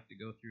channels you have to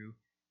go through,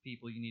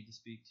 people you need to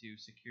speak to,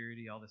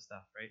 security, all this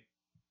stuff, right?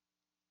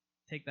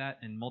 Take that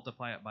and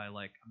multiply it by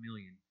like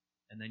 1,000,000,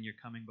 and then you're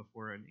coming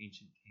before an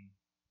ancient king.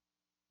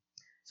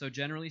 So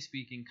generally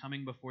speaking,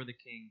 coming before the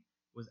king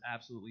was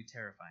absolutely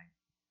terrifying.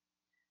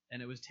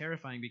 And it was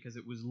terrifying because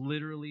it was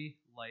literally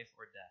life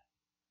or death.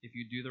 If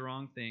you do the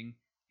wrong thing,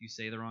 you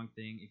say the wrong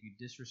thing, if you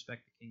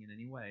disrespect the king in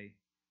any way,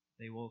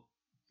 they will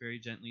very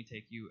gently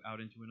take you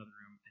out into another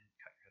room and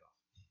cut your head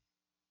off.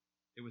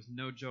 It was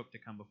no joke to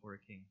come before a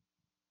king.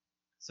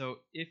 So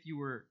if you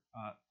were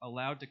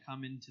allowed to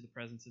come into the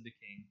presence of the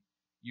king,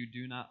 you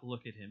do not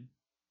look at him.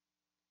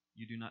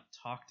 You do not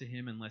talk to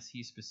him unless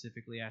he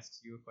specifically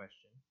asks you a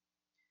question.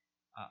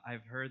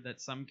 I've heard that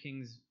some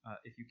kings,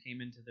 if you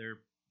came into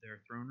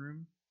their throne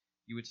room,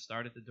 you would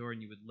start at the door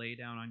and you would lay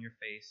down on your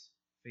face,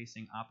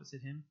 facing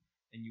opposite him,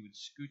 and you would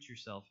scoot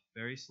yourself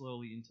very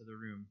slowly into the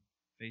room,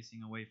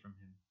 facing away from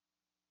him.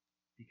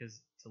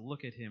 Because to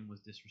look at him was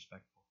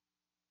disrespectful.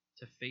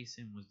 To face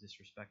him was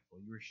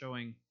disrespectful. You were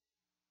showing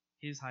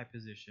his high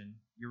position,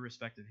 your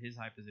respect of his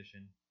high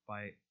position,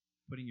 by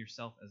putting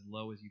yourself as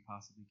low as you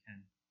possibly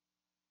can.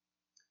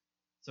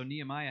 So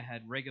Nehemiah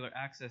had regular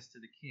access to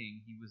the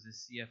king. He was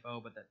his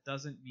CFO, but that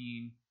doesn't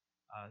mean,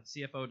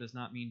 CFO does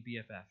not mean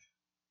BFF.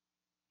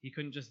 He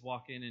couldn't just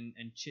walk in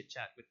and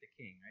chit-chat with the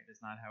king, right?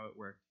 That's not how it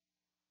worked.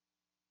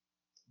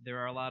 There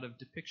are a lot of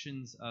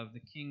depictions of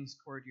the king's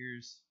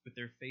courtiers with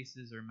their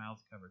faces or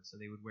mouths covered. So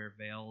they would wear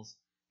veils,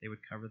 they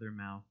would cover their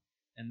mouth.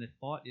 And the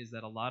thought is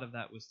that a lot of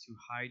that was to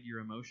hide your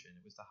emotion.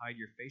 It was to hide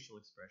your facial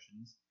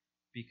expressions,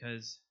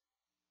 because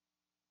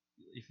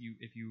if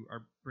you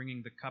are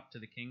bringing the cup to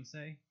the king,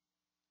 say,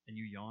 and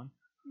you yawn,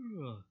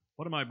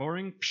 what am I,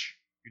 boring? Psh,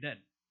 you're dead.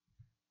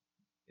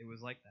 It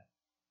was like that.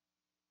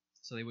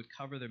 So they would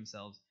cover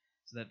themselves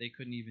so that they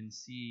couldn't even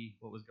see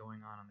what was going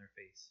on their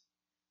face.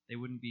 They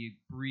wouldn't be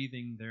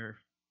breathing their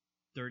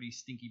dirty,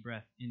 stinky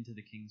breath into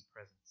the king's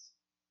presence.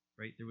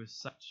 Right? There was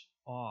such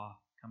awe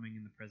coming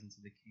in the presence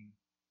of the king.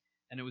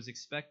 And it was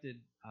expected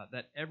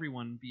that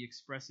everyone be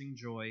expressing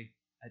joy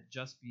at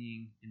just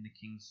being in the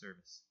king's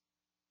service.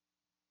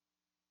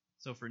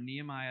 So for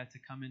Nehemiah to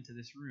come into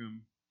this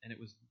room, and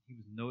he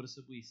was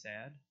noticeably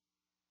sad,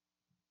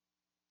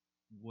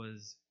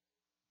 was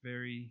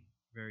very,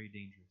 very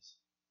dangerous.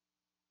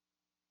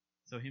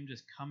 So him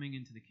just coming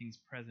into the king's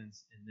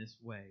presence in this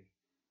way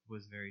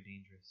was very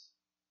dangerous.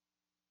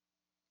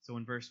 So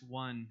in verse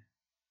 1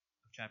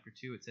 of chapter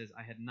 2, it says,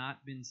 I had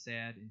not been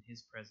sad in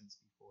his presence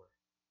before.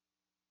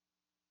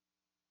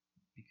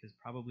 Because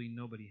probably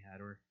nobody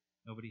had, or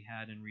nobody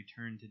had and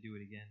returned to do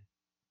it again.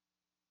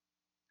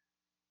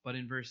 But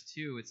in verse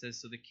 2, it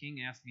says, So the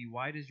king asked me,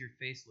 Why does your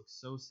face look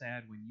so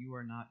sad when you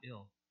are not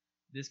ill?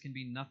 This can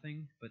be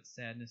nothing but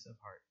sadness of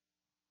heart.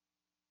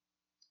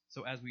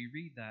 So as we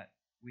read that,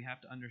 we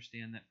have to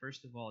understand that,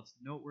 first of all, it's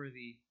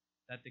noteworthy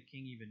that the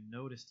king even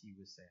noticed he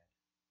was sad.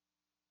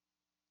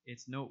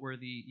 It's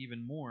noteworthy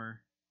even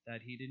more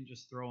that he didn't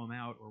just throw him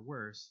out, or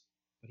worse,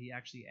 but he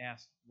actually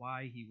asked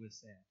why he was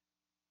sad.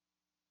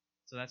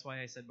 So that's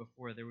why I said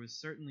before, there was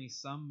certainly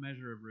some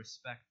measure of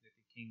respect that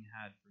the king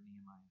had for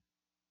Nehemiah.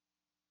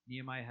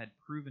 Nehemiah had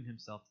proven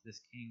himself to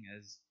this king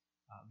as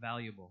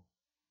valuable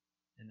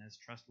and as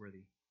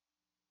trustworthy.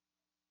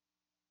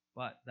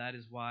 But that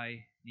is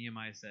why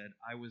Nehemiah said,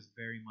 I was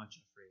very much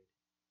afraid.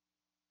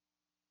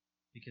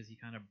 Because he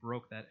kind of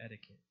broke that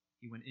etiquette.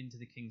 He went into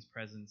the king's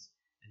presence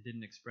and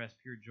didn't express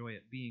pure joy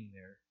at being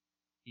there.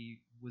 He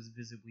was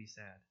visibly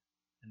sad,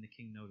 and the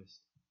king noticed.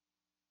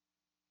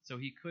 So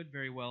he could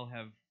very well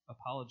have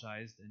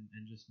apologized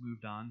and just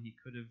moved on. He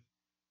could have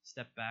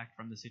stepped back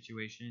from the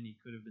situation. He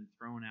could have been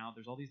thrown out.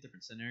 There's all these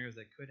different scenarios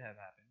that could have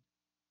happened.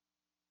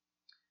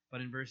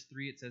 But in verse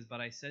 3 it says,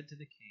 But I said to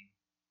the king,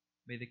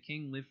 May the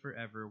king live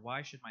forever.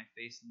 Why should my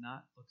face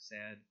not look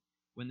sad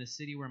when the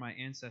city where my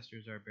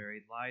ancestors are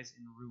buried lies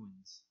in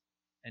ruins,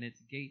 and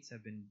its gates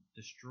have been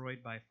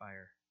destroyed by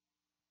fire?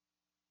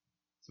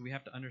 So we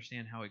have to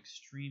understand how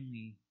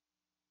extremely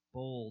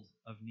bold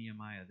of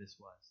Nehemiah this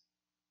was.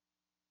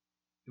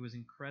 It was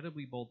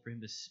incredibly bold for him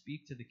to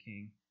speak to the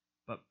king,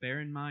 but bear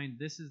in mind,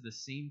 this is the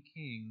same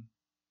king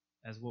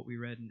as what we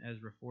read in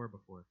Ezra 4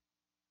 before.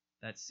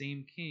 That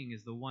same king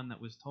is the one that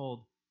was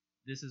told,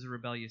 this is a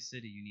rebellious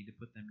city, you need to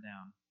put them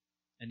down.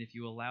 And if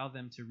you allow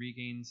them to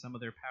regain some of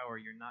their power,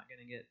 you're not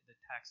going to get the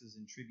taxes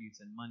and tributes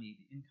and money,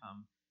 the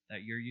income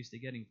that you're used to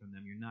getting from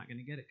them. You're not going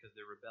to get it because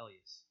they're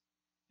rebellious.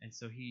 And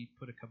so he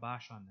put a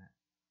kibosh on that.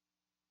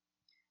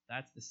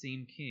 That's the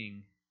same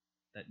king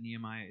that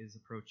Nehemiah is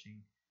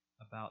approaching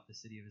about the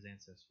city of his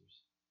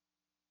ancestors.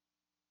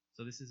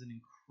 So this is an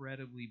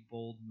incredibly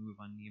bold move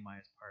on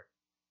Nehemiah's part.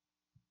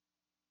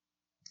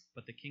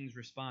 But the king's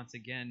response,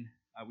 again,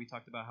 we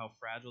talked about how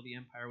fragile the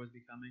empire was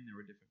becoming. There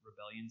were different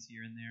rebellions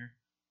here and there.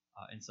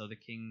 And so the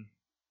king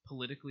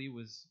politically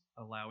was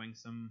allowing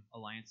some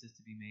alliances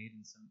to be made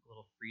and some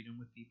little freedom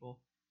with people.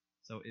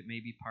 So it may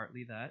be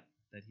partly that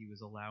he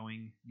was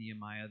allowing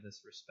Nehemiah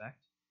this respect.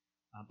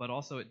 But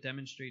also it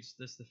demonstrates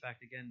the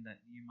fact, again,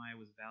 that Nehemiah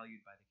was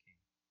valued by the king.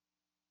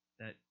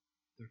 that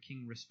the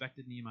king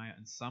respected Nehemiah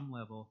on some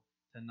level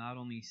to not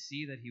only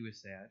see that he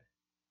was sad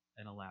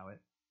and allow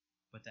it,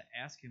 but to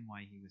ask him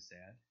why he was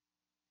sad,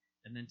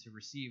 and then to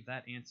receive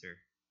that answer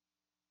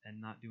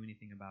and not do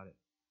anything about it.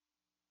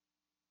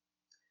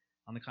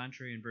 On the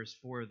contrary, in verse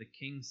 4, the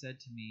king said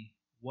to me,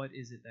 "What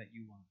is it that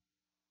you want?"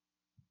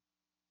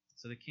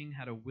 So the king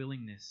had a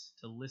willingness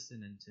to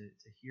listen and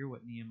to hear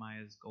what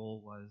Nehemiah's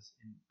goal was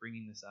in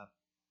bringing this up.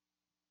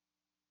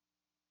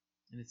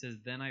 And it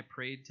says, "Then I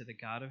prayed to the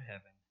God of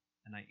heaven,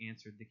 and I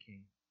answered the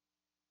king."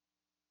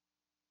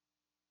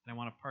 And I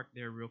want to park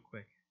there real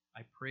quick.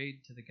 I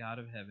prayed to the God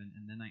of heaven,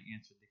 and then I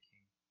answered the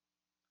king.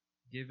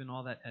 Given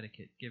all that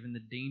etiquette, given the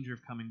danger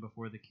of coming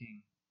before the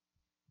king,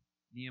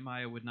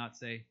 Nehemiah would not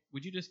say,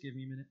 "Would you just give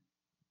me a minute?"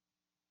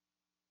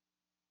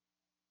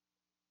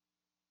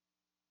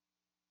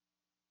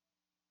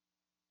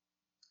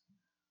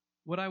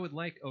 "What I would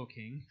like, O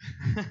king."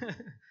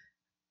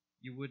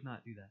 You would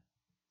not do that.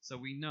 So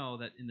we know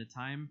that in the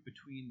time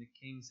between the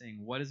king saying,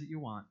 "What is it you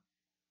want?"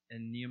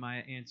 and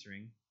Nehemiah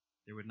answering,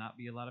 there would not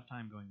be a lot of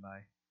time going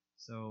by.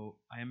 So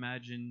I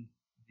imagine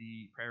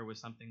the prayer was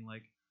something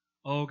like,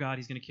 "Oh God,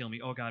 he's going to kill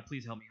me. Oh God,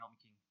 please help me,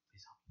 king.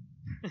 Please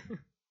help me."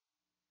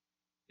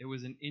 It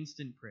was an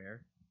instant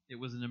prayer. It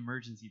was an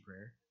emergency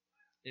prayer.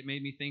 It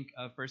made me think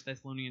of 1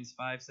 Thessalonians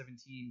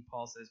 5:17.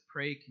 Paul says,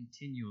 "Pray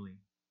continually."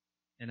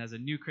 And as a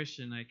new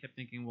Christian, I kept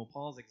thinking, well,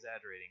 Paul's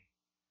exaggerating.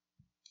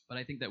 But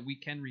I think that we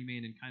can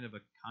remain in kind of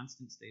a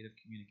constant state of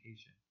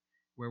communication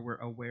where we're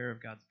aware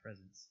of God's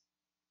presence,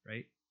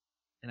 right?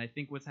 And I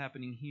think what's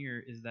happening here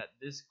is that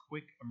this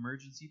quick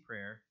emergency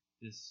prayer,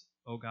 this,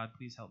 "Oh God,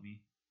 please help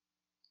me,"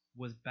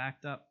 was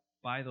backed up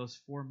by those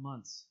 4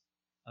 months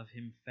of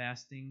him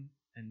fasting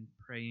and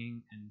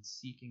praying and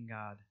seeking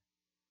God.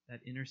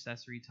 That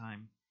intercessory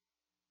time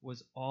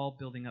was all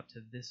building up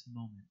to this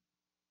moment.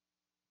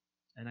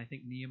 And I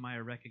think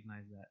Nehemiah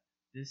recognized that.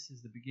 This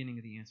is the beginning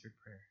of the answered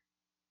prayer.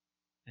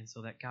 And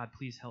so that "God,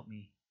 please help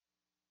me"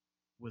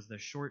 was the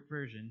short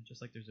version,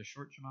 just like there's a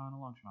short Shema and a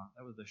long Shema.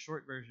 That was the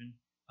short version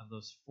of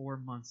those 4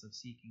 months of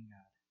seeking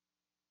God.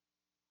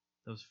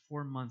 Those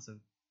 4 months of,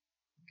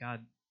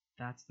 "God,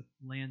 that's the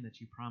land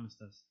that you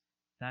promised us.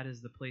 That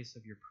is the place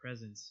of your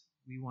presence.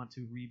 We want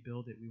to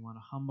rebuild it. We want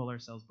to humble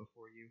ourselves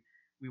before you.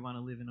 We want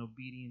to live in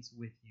obedience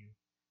with you."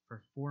 For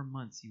 4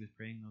 months he was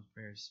praying those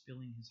prayers,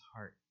 spilling his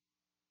heart.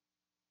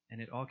 And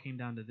it all came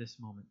down to this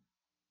moment.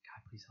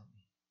 "God, please help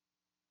me."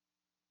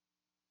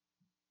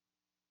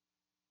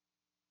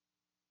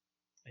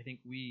 I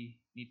think we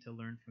need to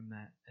learn from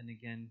that. And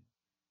again,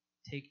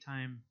 take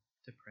time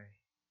to pray.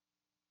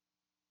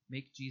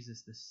 Make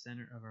Jesus the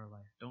center of our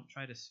life. Don't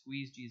try to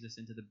squeeze Jesus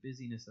into the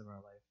busyness of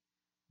our life.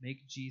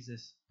 Make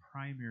Jesus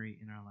primary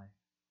in our life.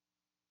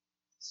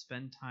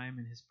 Spend time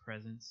in his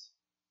presence.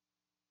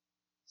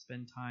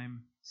 Spend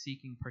time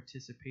seeking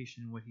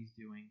participation in what he's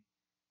doing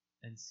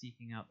and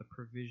seeking out the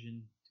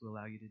provision to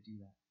allow you to do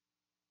that.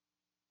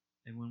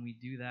 And when we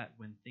do that,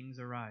 when things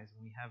arise,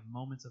 when we have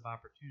moments of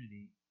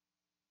opportunity,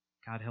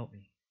 "God help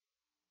me,"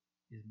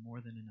 is more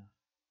than enough.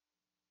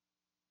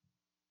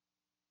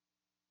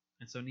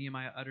 And so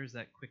Nehemiah utters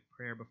that quick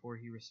prayer before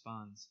he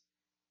responds.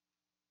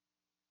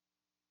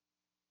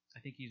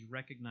 I think he's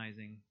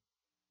recognizing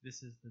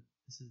this is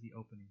the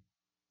opening.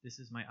 This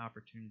is my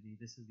opportunity.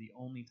 This is the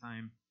only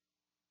time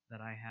that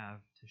I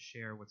have to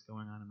share what's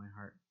going on in my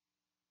heart.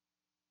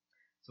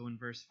 So in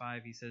verse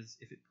 5 he says,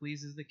 "If it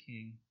pleases the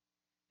king,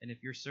 and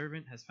if your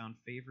servant has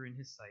found favor in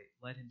his sight,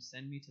 let him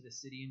send me to the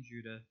city in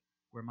Judah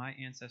where my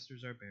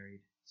ancestors are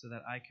buried, so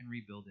that I can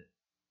rebuild it."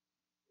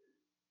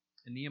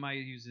 And Nehemiah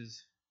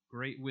uses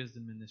great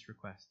wisdom in this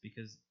request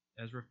because,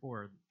 as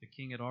before, the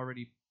king had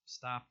already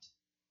stopped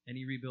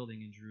any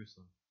rebuilding in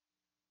Jerusalem.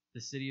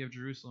 The city of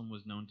Jerusalem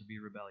was known to be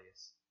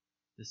rebellious.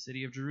 The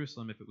city of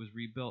Jerusalem, if it was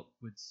rebuilt,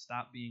 would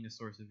stop being a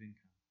source of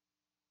income.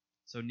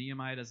 So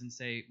Nehemiah doesn't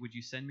say, "Would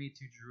you send me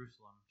to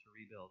Jerusalem to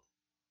rebuild?"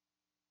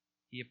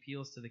 He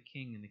appeals to the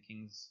king and the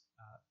king's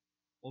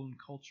own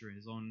culture,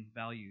 his own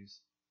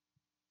values.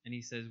 And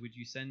he says, "Would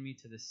you send me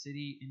to the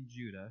city in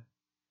Judah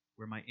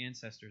where my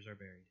ancestors are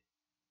buried?"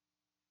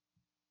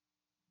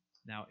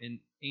 Now,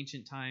 in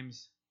ancient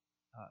times,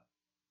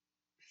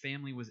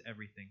 family was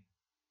everything.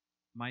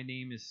 My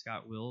name is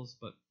Scott Wills,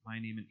 but my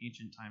name in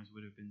ancient times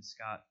would have been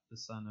Scott, the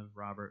son of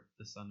Robert,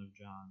 the son of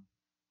John,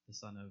 the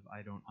son of,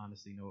 I don't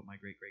honestly know what my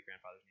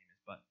great-great-grandfather's name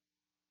is, but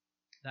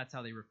that's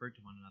how they referred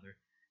to one another,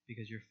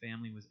 because your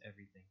family was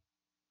everything.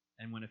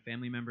 And when a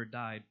family member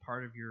died,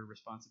 part of your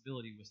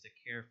responsibility was to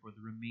care for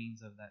the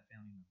remains of that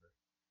family member.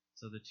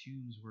 So the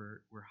tombs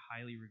were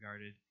highly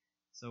regarded.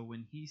 So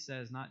when he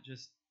says not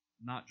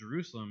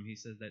Jerusalem, he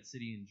says that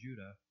city in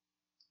Judah,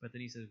 but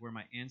then he says where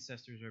my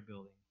ancestors are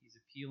building. He's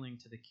appealing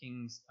to the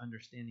king's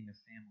understanding of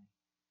family,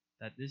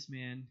 that this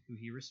man who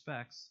he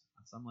respects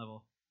on some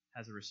level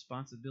has a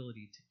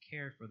responsibility to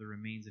care for the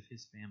remains of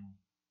his family.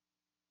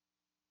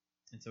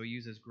 And so he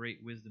uses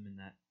great wisdom in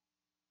that.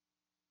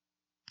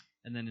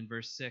 And then in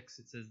verse 6,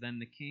 it says, "Then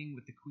the king,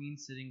 with the queen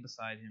sitting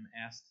beside him,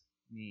 asked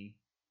me,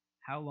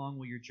 'How long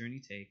will your journey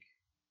take,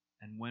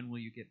 and when will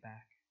you get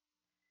back?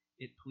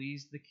 It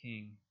pleased the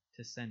king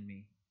to send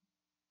me,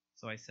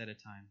 so I set a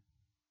time.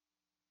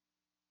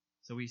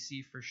 So we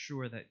see for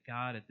sure that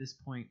God at this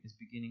point is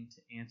beginning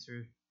to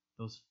answer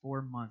those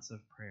 4 months of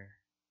prayer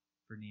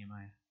for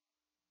Nehemiah.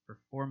 For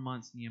 4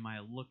 months,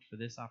 Nehemiah looked for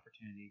this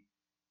opportunity,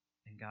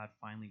 and God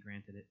finally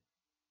granted it.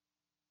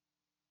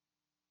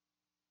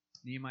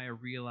 Nehemiah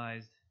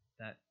realized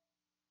that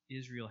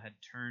Israel had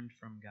turned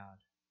from God.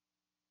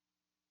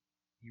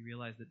 He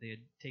realized that they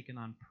had taken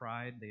on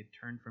pride, they had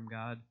turned from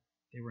God,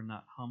 they were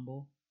not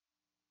humble,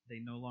 they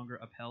no longer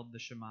upheld the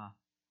Shema.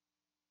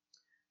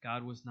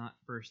 God was not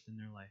first in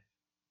their life.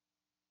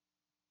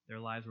 Their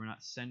lives were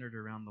not centered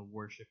around the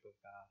worship of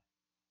God.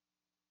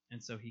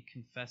 And so he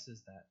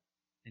confesses that,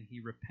 and he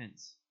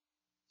repents.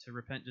 To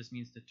repent just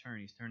means to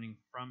turn. He's turning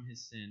from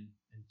his sin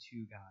and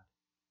to God.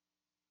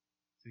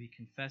 So he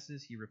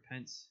confesses, he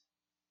repents,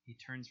 he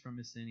turns from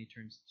his sin, he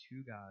turns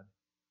to God,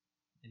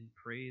 and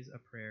prays a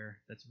prayer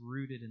that's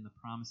rooted in the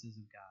promises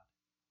of God.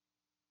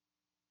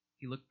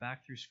 He looked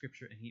back through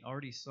Scripture, and he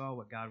already saw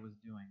what God was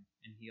doing,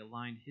 and he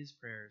aligned his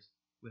prayers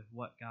with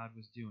what God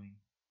was doing.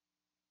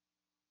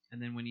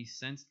 And then when he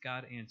sensed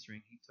God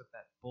answering, he took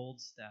that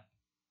bold step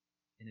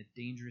in a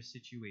dangerous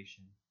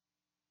situation,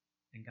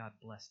 and God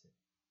blessed it.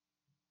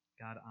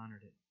 God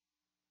honored it.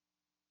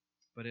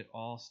 But it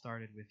all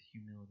started with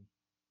humility.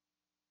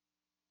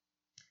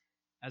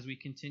 As we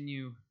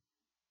continue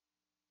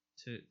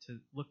to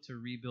look to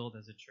rebuild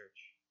as a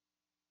church,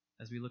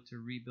 as we look to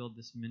rebuild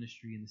this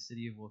ministry in the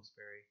city of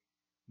Wilkes-Barre,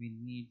 we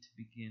need to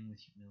begin with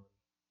humility.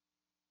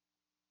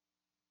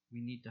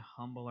 We need to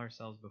humble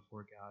ourselves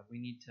before God. We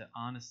need to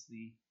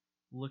honestly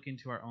look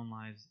into our own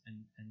lives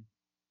and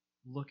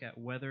look at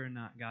whether or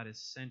not God is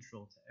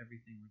central to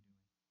everything we're doing.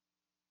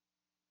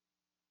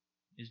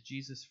 Is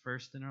Jesus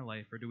first in our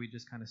life, or do we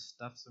just kind of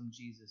stuff some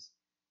Jesus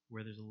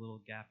where there's a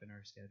little gap in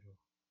our schedule?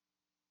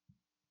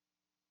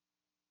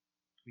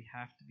 We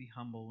have to be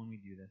humble when we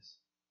do this.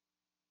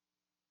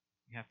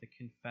 We have to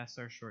confess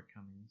our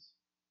shortcomings.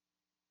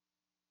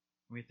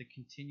 We have to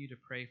continue to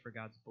pray for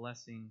God's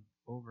blessing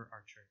over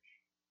our church.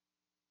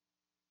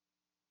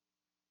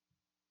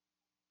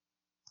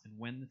 And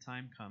when the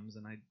time comes,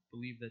 and I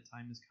believe that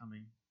time is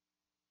coming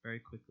very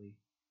quickly,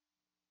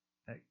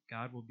 that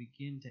God will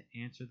begin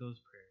to answer those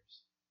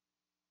prayers.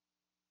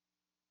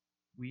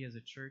 We as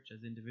a church,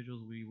 as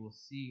individuals, we will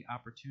see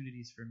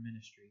opportunities for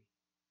ministry.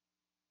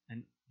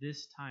 And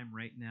this time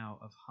right now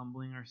of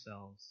humbling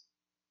ourselves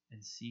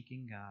and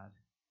seeking God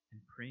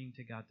and praying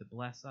to God to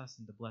bless us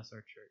and to bless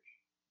our church,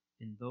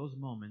 in those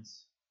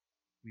moments,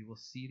 we will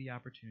see the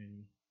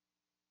opportunity,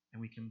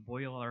 and we can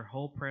boil our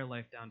whole prayer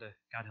life down to,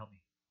 God help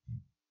me.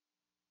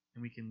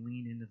 And we can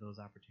lean into those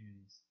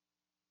opportunities.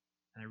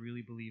 And I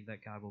really believe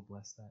that God will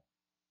bless that.